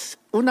 señores,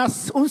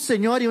 un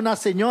señor y una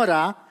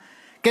señora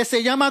que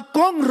se llama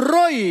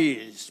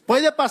Conroy.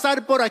 ¿Puede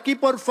pasar por aquí,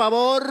 por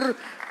favor?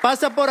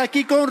 Pasa por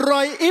aquí,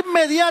 Conroy.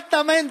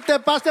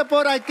 Inmediatamente pase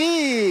por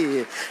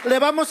aquí. Le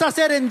vamos a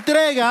hacer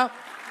entrega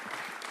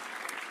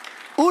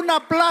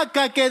una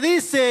placa que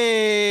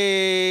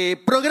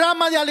dice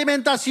Programa de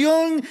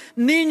Alimentación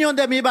Niños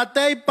de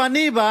Mibatey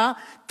Paniba.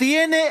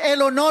 Tiene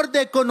el honor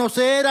de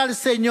conocer al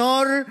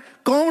señor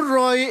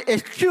Conroy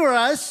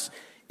Stewart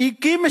y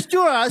Kim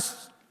Stewart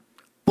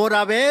por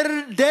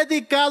haber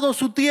dedicado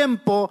su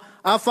tiempo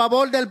a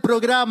favor del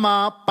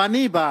programa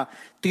Paniba.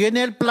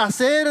 Tiene el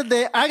placer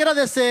de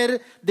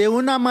agradecer de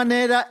una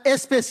manera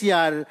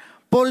especial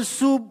por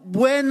su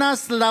buena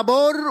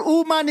labor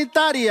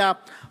humanitaria,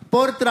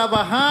 por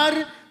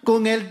trabajar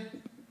con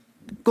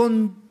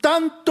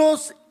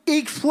tantos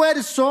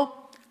esfuerzos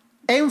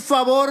en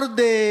favor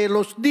de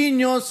los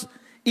niños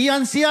y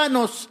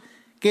ancianos.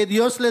 Que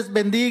Dios les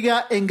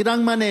bendiga en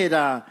gran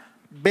manera.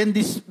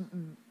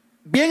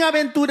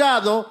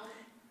 Bienaventurado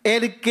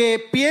el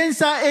que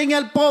piensa en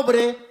el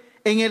pobre,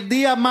 en el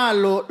día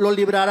malo lo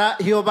librará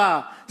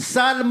Jehová.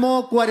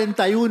 Salmo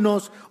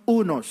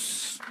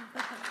 41:1.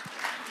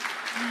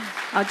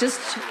 I'll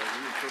just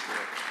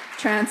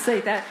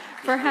translate that.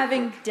 For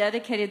having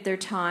dedicated their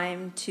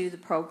time to the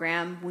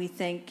program, we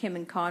thank Kim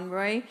and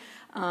Conroy,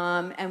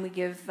 and we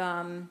give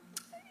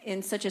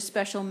in such a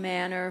special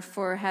manner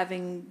for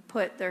having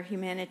put their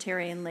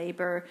humanitarian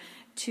labor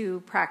to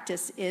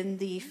practice in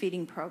the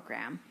feeding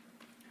program.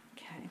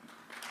 Okay.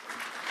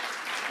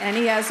 And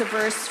he has a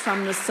verse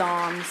from the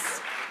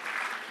Psalms.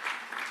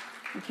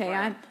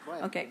 Okay,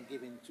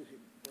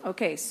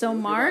 Okay, so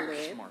Mark,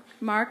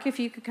 if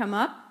you could come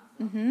up.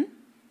 Mm-hmm.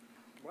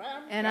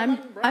 And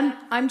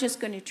I'm just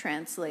going to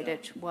translate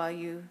it while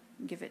you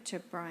give it to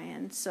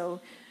Brian. So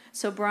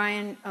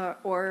Brian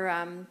or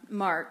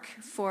Mark,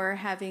 for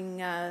having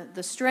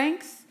the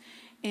strength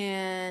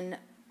and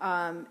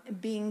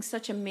being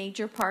such a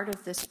major part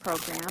of this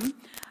program,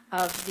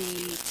 of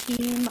the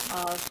team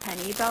of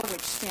Paniba,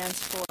 which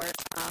stands for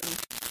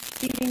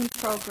feeding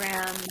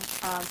program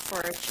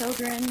for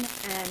children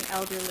and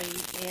elderly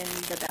in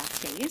the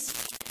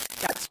Baptiste.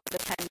 That's what the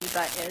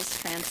Paniba is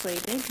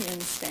translated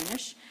in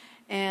Spanish.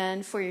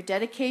 And for your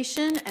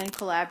dedication and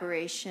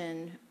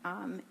collaboration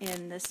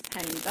in this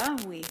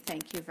Paniba, we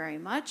thank you very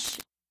much.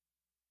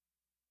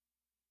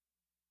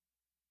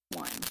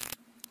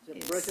 The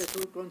brothers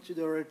who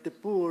consider the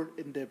poor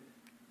in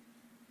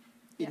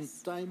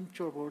time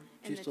trouble.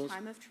 In the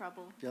time of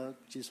trouble. Yeah,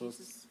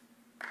 Jesus.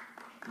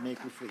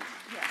 Make you free.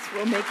 Yes,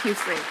 we'll make you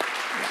free.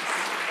 Yes.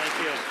 Thank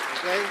you.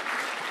 Okay.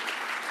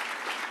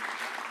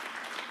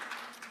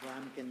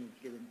 Brian can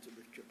get into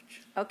the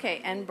church. Okay,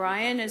 and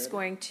Brian is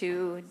going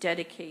to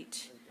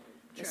dedicate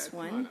this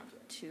one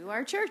to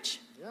our church.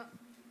 Yeah.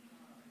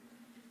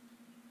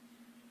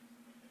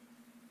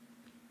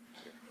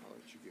 I'll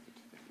let you give it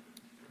to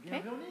him.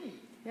 Okay.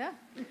 Yeah.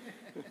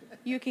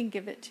 You can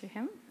give it to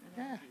him.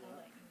 Yeah.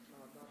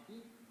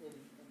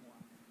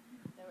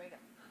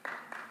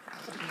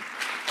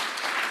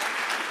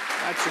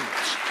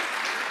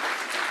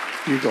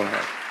 You go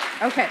ahead.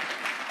 Okay.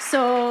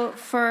 So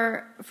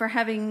for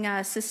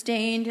having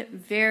sustained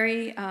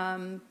very,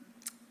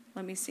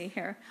 let me see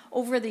here,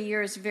 over the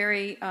years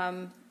very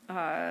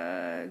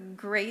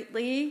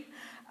greatly,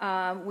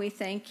 we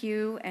thank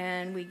you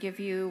and we give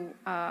you,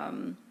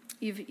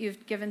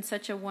 you've given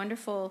such a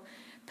wonderful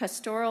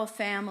pastoral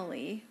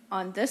family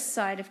on this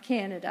side of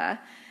Canada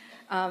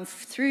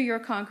through your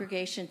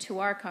congregation to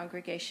our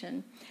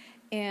congregation,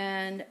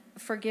 and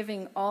for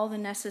giving all the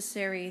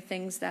necessary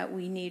things that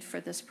we need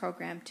for this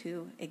program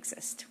to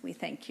exist. We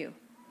thank you.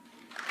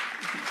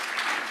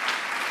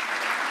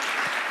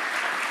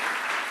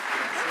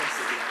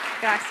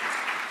 Gracias.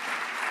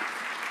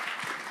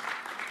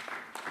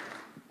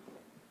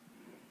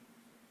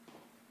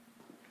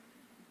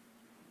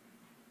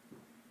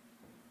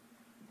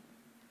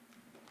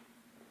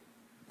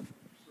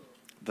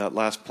 That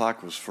last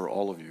plaque was for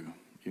all of you.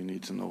 You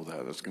need to know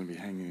that. It's going to be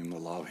hanging in the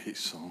lobby.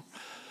 So,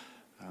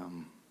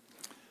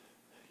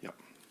 yep.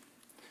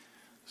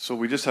 So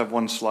we just have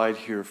one slide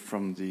here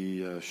from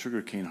the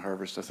sugarcane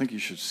harvest. I think you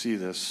should see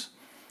this.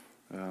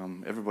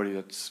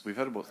 We've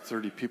had about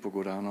 30 people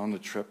go down on the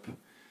trip,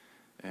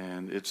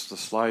 and it's the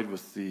slide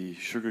with the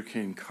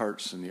sugarcane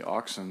carts and the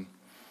oxen.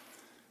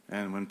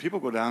 And when people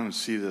go down and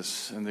see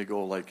this, and they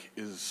go like,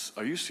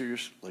 are you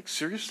serious? Like,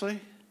 seriously?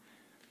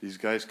 These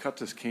guys cut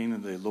this cane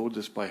and they load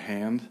this by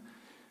hand.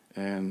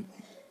 And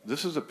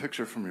this is a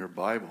picture from your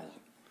Bible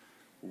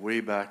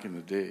way back in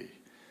the day.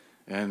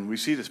 And we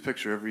see this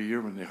picture every year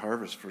when they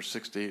harvest for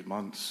 6 to 8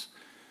 months.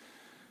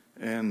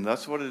 And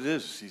that's what it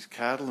is, these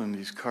cattle and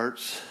these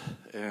carts.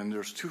 And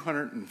there's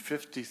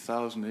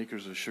 250,000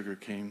 acres of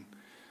sugarcane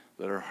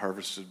that are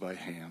harvested by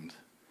hand.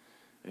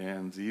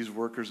 And these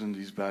workers in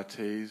these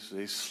bateys,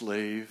 they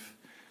slave.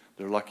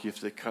 They're lucky if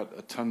they cut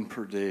a ton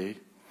per day.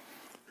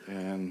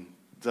 And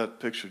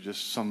that picture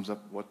just sums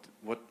up what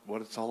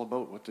it's all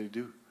about, what they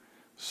do.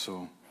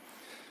 So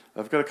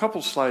I've got a couple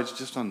slides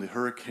just on the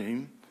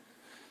hurricane.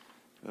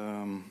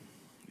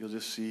 You'll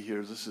just see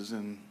here, this is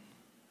in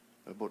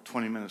about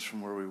 20 minutes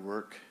from where we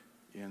work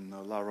in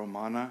La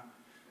Romana.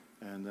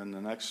 And then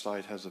the next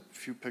slide has a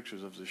few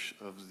pictures of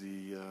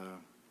the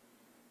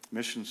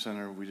mission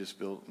center we just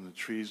built, and the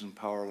trees and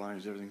power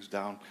lines, everything's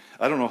down.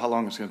 I don't know how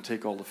long it's going to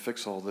take to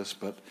fix all this,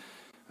 but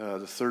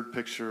the third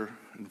picture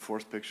and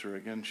fourth picture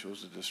again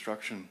shows the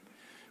destruction,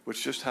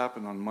 which just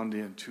happened on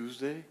Monday and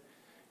Tuesday.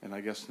 And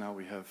I guess now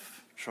we have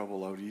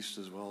trouble out east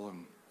as well,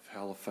 in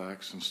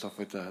Halifax and stuff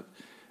like that.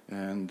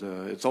 And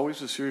it's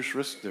always a serious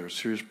risk there, a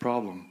serious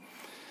problem.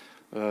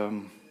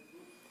 There's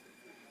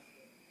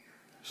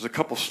a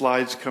couple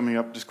slides coming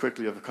up just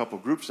quickly of a couple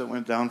groups that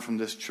went down from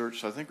this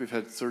church. So I think we've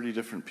had 30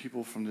 different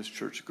people from this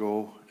church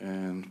go,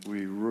 and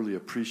we really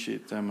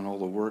appreciate them and all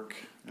the work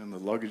and the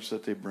luggage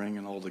that they bring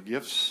and all the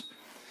gifts.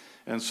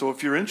 And so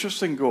if you're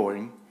interested in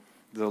going,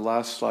 the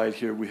last slide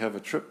here, we have a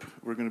trip.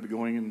 We're going to be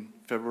going in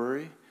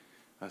February.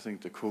 I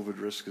think the COVID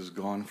risk is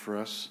gone for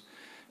us.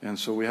 And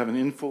so we have an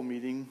info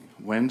meeting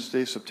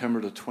Wednesday,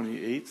 September the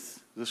 28th,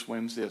 this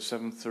Wednesday at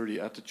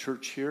 7:30 at the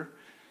church here.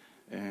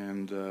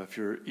 And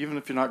even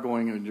if you're not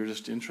going and you're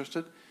just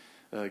interested,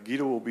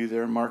 Guido will be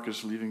there. Mark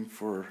is leaving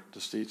for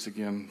the States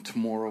again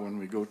tomorrow when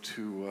we go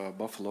to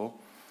Buffalo.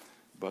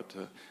 But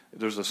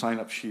there's a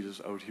sign-up sheet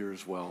is out here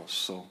as well.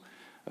 So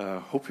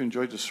hope you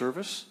enjoyed the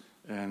service,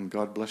 and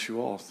God bless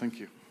you all. Thank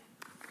you.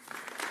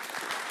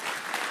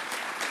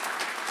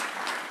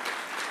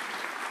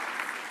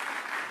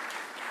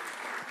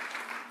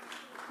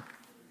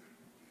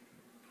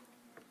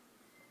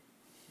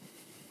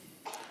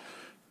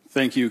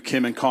 Thank you,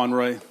 Kim and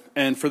Conroy.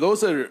 And for those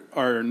that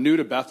are new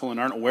to Bethel and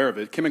aren't aware of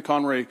it, Kim and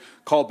Conroy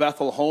call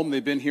Bethel home.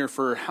 They've been here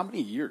for how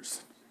many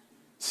years?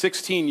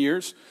 16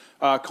 years.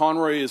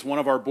 Conroy is one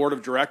of our board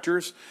of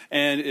directors.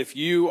 And if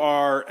you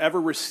are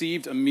ever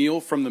received a meal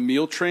from the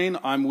meal train,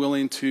 I'm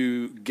willing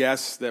to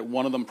guess that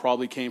one of them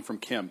probably came from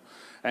Kim.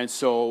 And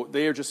so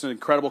they are just an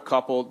incredible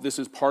couple. This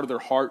is part of their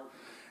heart.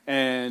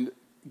 And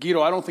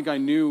Guido, I don't think I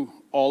knew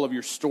all of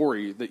your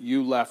story, that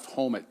you left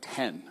home at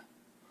 10.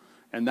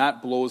 And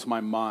that blows my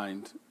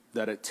mind,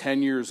 that at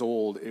 10 years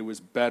old, it was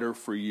better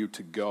for you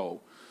to go.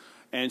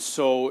 And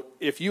so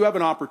if you have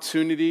an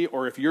opportunity,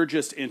 or if you're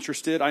just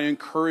interested, I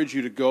encourage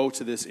you to go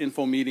to this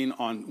info meeting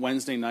on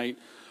Wednesday night.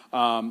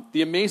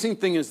 The amazing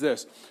thing is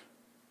this.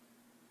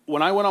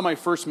 When I went on my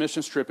first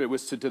missions trip, it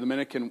was to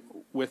Dominican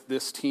with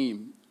this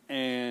team.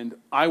 And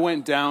I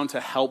went down to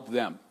help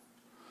them.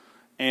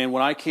 And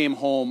when I came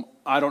home,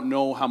 I don't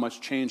know how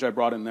much change I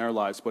brought in their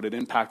lives, but it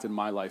impacted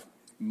my life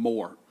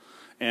more.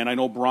 And I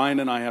know Brian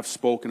and I have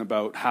spoken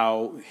about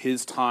how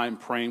his time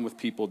praying with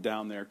people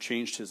down there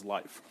changed his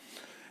life.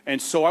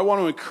 And so I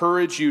want to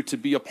encourage you to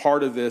be a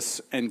part of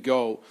this and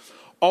go.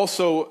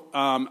 Also,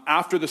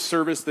 after the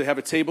service, they have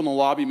a table in the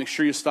lobby. Make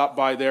sure you stop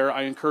by there.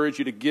 I encourage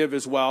you to give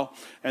as well.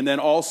 And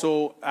then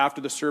also, after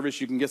the service,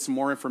 you can get some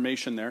more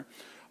information there.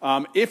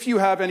 If you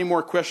have any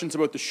more questions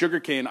about the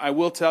sugarcane, I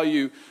will tell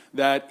you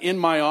that in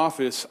my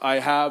office, I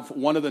have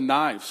one of the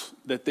knives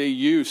that they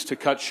use to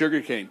cut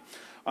sugarcane.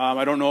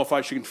 I don't know if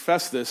I should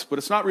confess this, but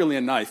it's not really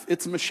a knife.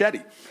 It's a machete.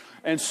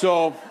 And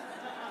so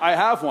I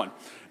have one.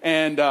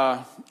 And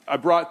I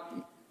brought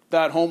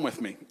that home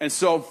with me. And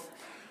so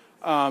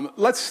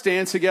let's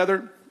stand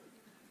together.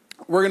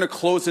 We're going to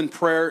close in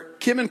prayer.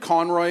 Kim and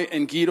Conroy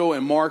and Guido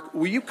and Mark,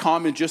 will you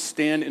come and just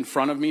stand in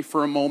front of me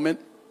for a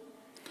moment?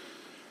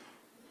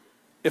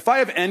 If I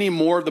have any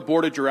more of the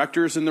board of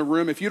directors in the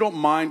room, if you don't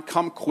mind,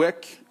 come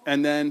quick.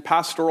 And then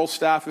pastoral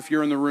staff, if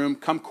you're in the room,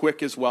 come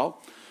quick as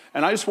well.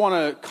 And I just want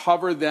to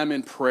cover them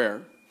in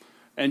prayer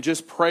and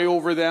just pray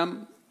over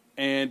them.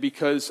 And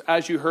because,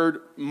 as you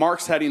heard,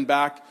 Mark's heading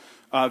back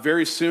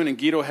very soon, and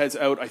Guido heads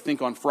out, I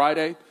think, on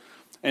Friday.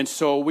 And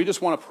so we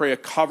just want to pray a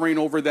covering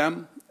over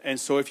them. And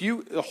so if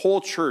you, the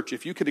whole church,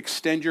 if you could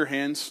extend your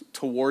hands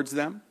towards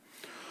them.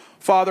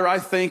 Father, I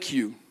thank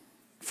you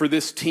for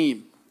this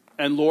team.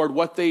 And Lord,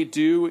 what they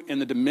do in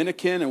the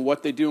Dominican and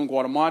what they do in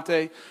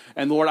Guatemala.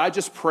 And Lord, I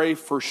just pray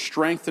for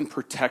strength and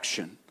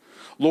protection.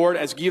 Lord,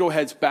 as Guido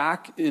heads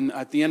back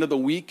at the end of the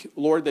week,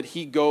 Lord, that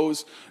he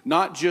goes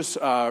not just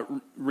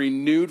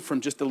renewed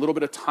from just a little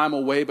bit of time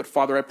away, but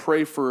Father, I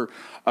pray for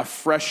a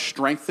fresh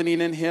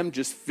strengthening in him,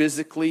 just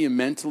physically and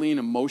mentally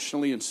and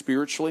emotionally and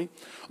spiritually.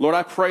 Lord,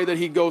 I pray that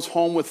he goes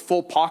home with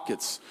full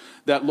pockets,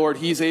 that, Lord,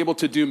 he's able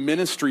to do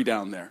ministry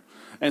down there.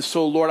 And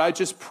so, Lord, I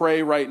just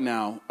pray right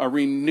now a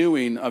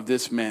renewing of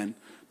this man,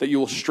 that you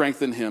will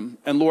strengthen him.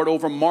 And Lord,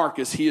 over Mark,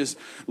 as he is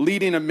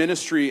leading a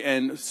ministry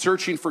and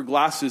searching for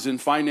glasses and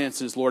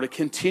finances, Lord, a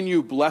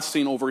continued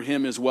blessing over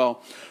him as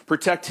well.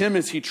 Protect him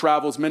as he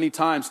travels many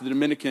times to the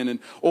Dominican and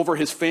over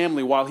his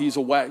family while he's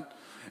away.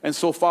 And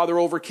so, Father,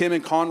 over Kim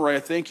and Conroy, I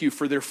thank you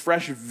for their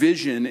fresh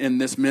vision in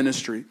this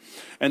ministry.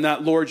 And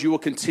that, Lord, you will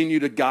continue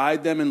to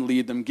guide them and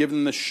lead them, give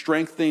them the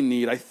strength they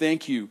need. I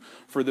thank you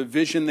for the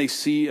vision they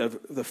see of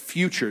the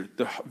future,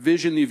 the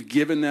vision you've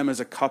given them as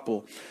a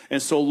couple.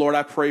 And so, Lord,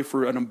 I pray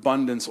for an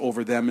abundance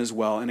over them as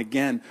well. And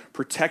again,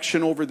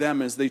 protection over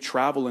them as they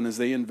travel and as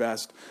they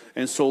invest.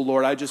 And so,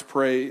 Lord, I just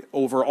pray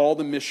over all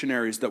the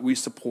missionaries that we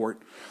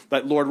support,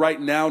 that, Lord, right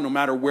now, no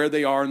matter where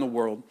they are in the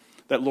world,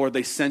 that, Lord,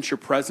 they sense your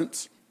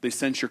presence. They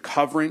sense your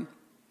covering.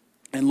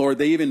 And Lord,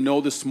 they even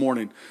know this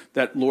morning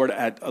that, Lord,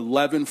 at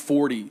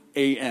 11:40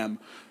 a.m.,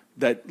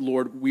 that,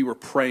 Lord, we were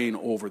praying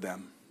over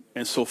them.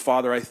 And so,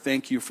 Father, I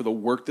thank you for the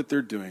work that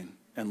they're doing.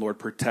 And Lord,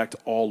 protect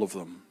all of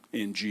them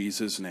in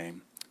Jesus'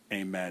 name.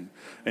 Amen.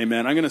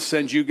 Amen. I'm going to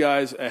send you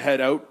guys ahead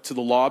out to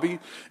the lobby,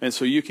 and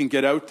so you can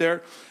get out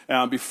there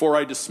before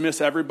I dismiss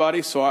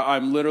everybody. So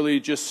I'm literally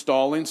just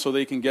stalling so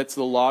they can get to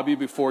the lobby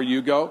before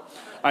you go.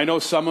 I know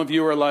some of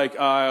you are like,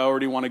 I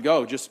already want to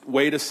go. Just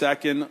wait a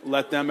second.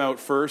 Let them out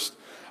first.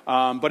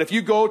 But if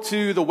you go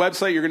to the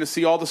website, you're going to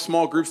see all the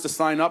small groups to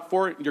sign up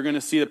for. You're going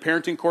to see the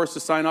parenting course to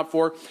sign up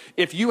for.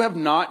 If you have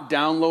not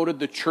downloaded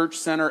the Church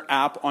Center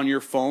app on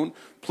your phone,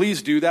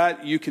 please do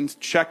that. You can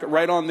check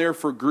right on there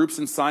for groups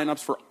and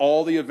signups for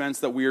all the events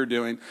that we are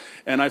doing.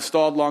 And I've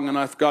stalled long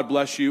enough. God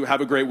bless you.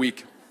 Have a great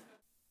week.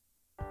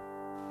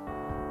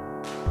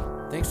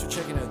 Thanks for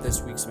checking out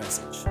this week's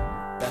message,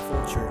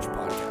 Bethel Church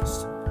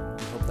Podcast.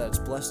 We hope that it's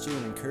blessed you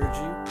and encouraged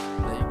you,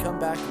 and that you come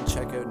back and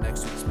check out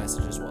next week's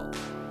message as well.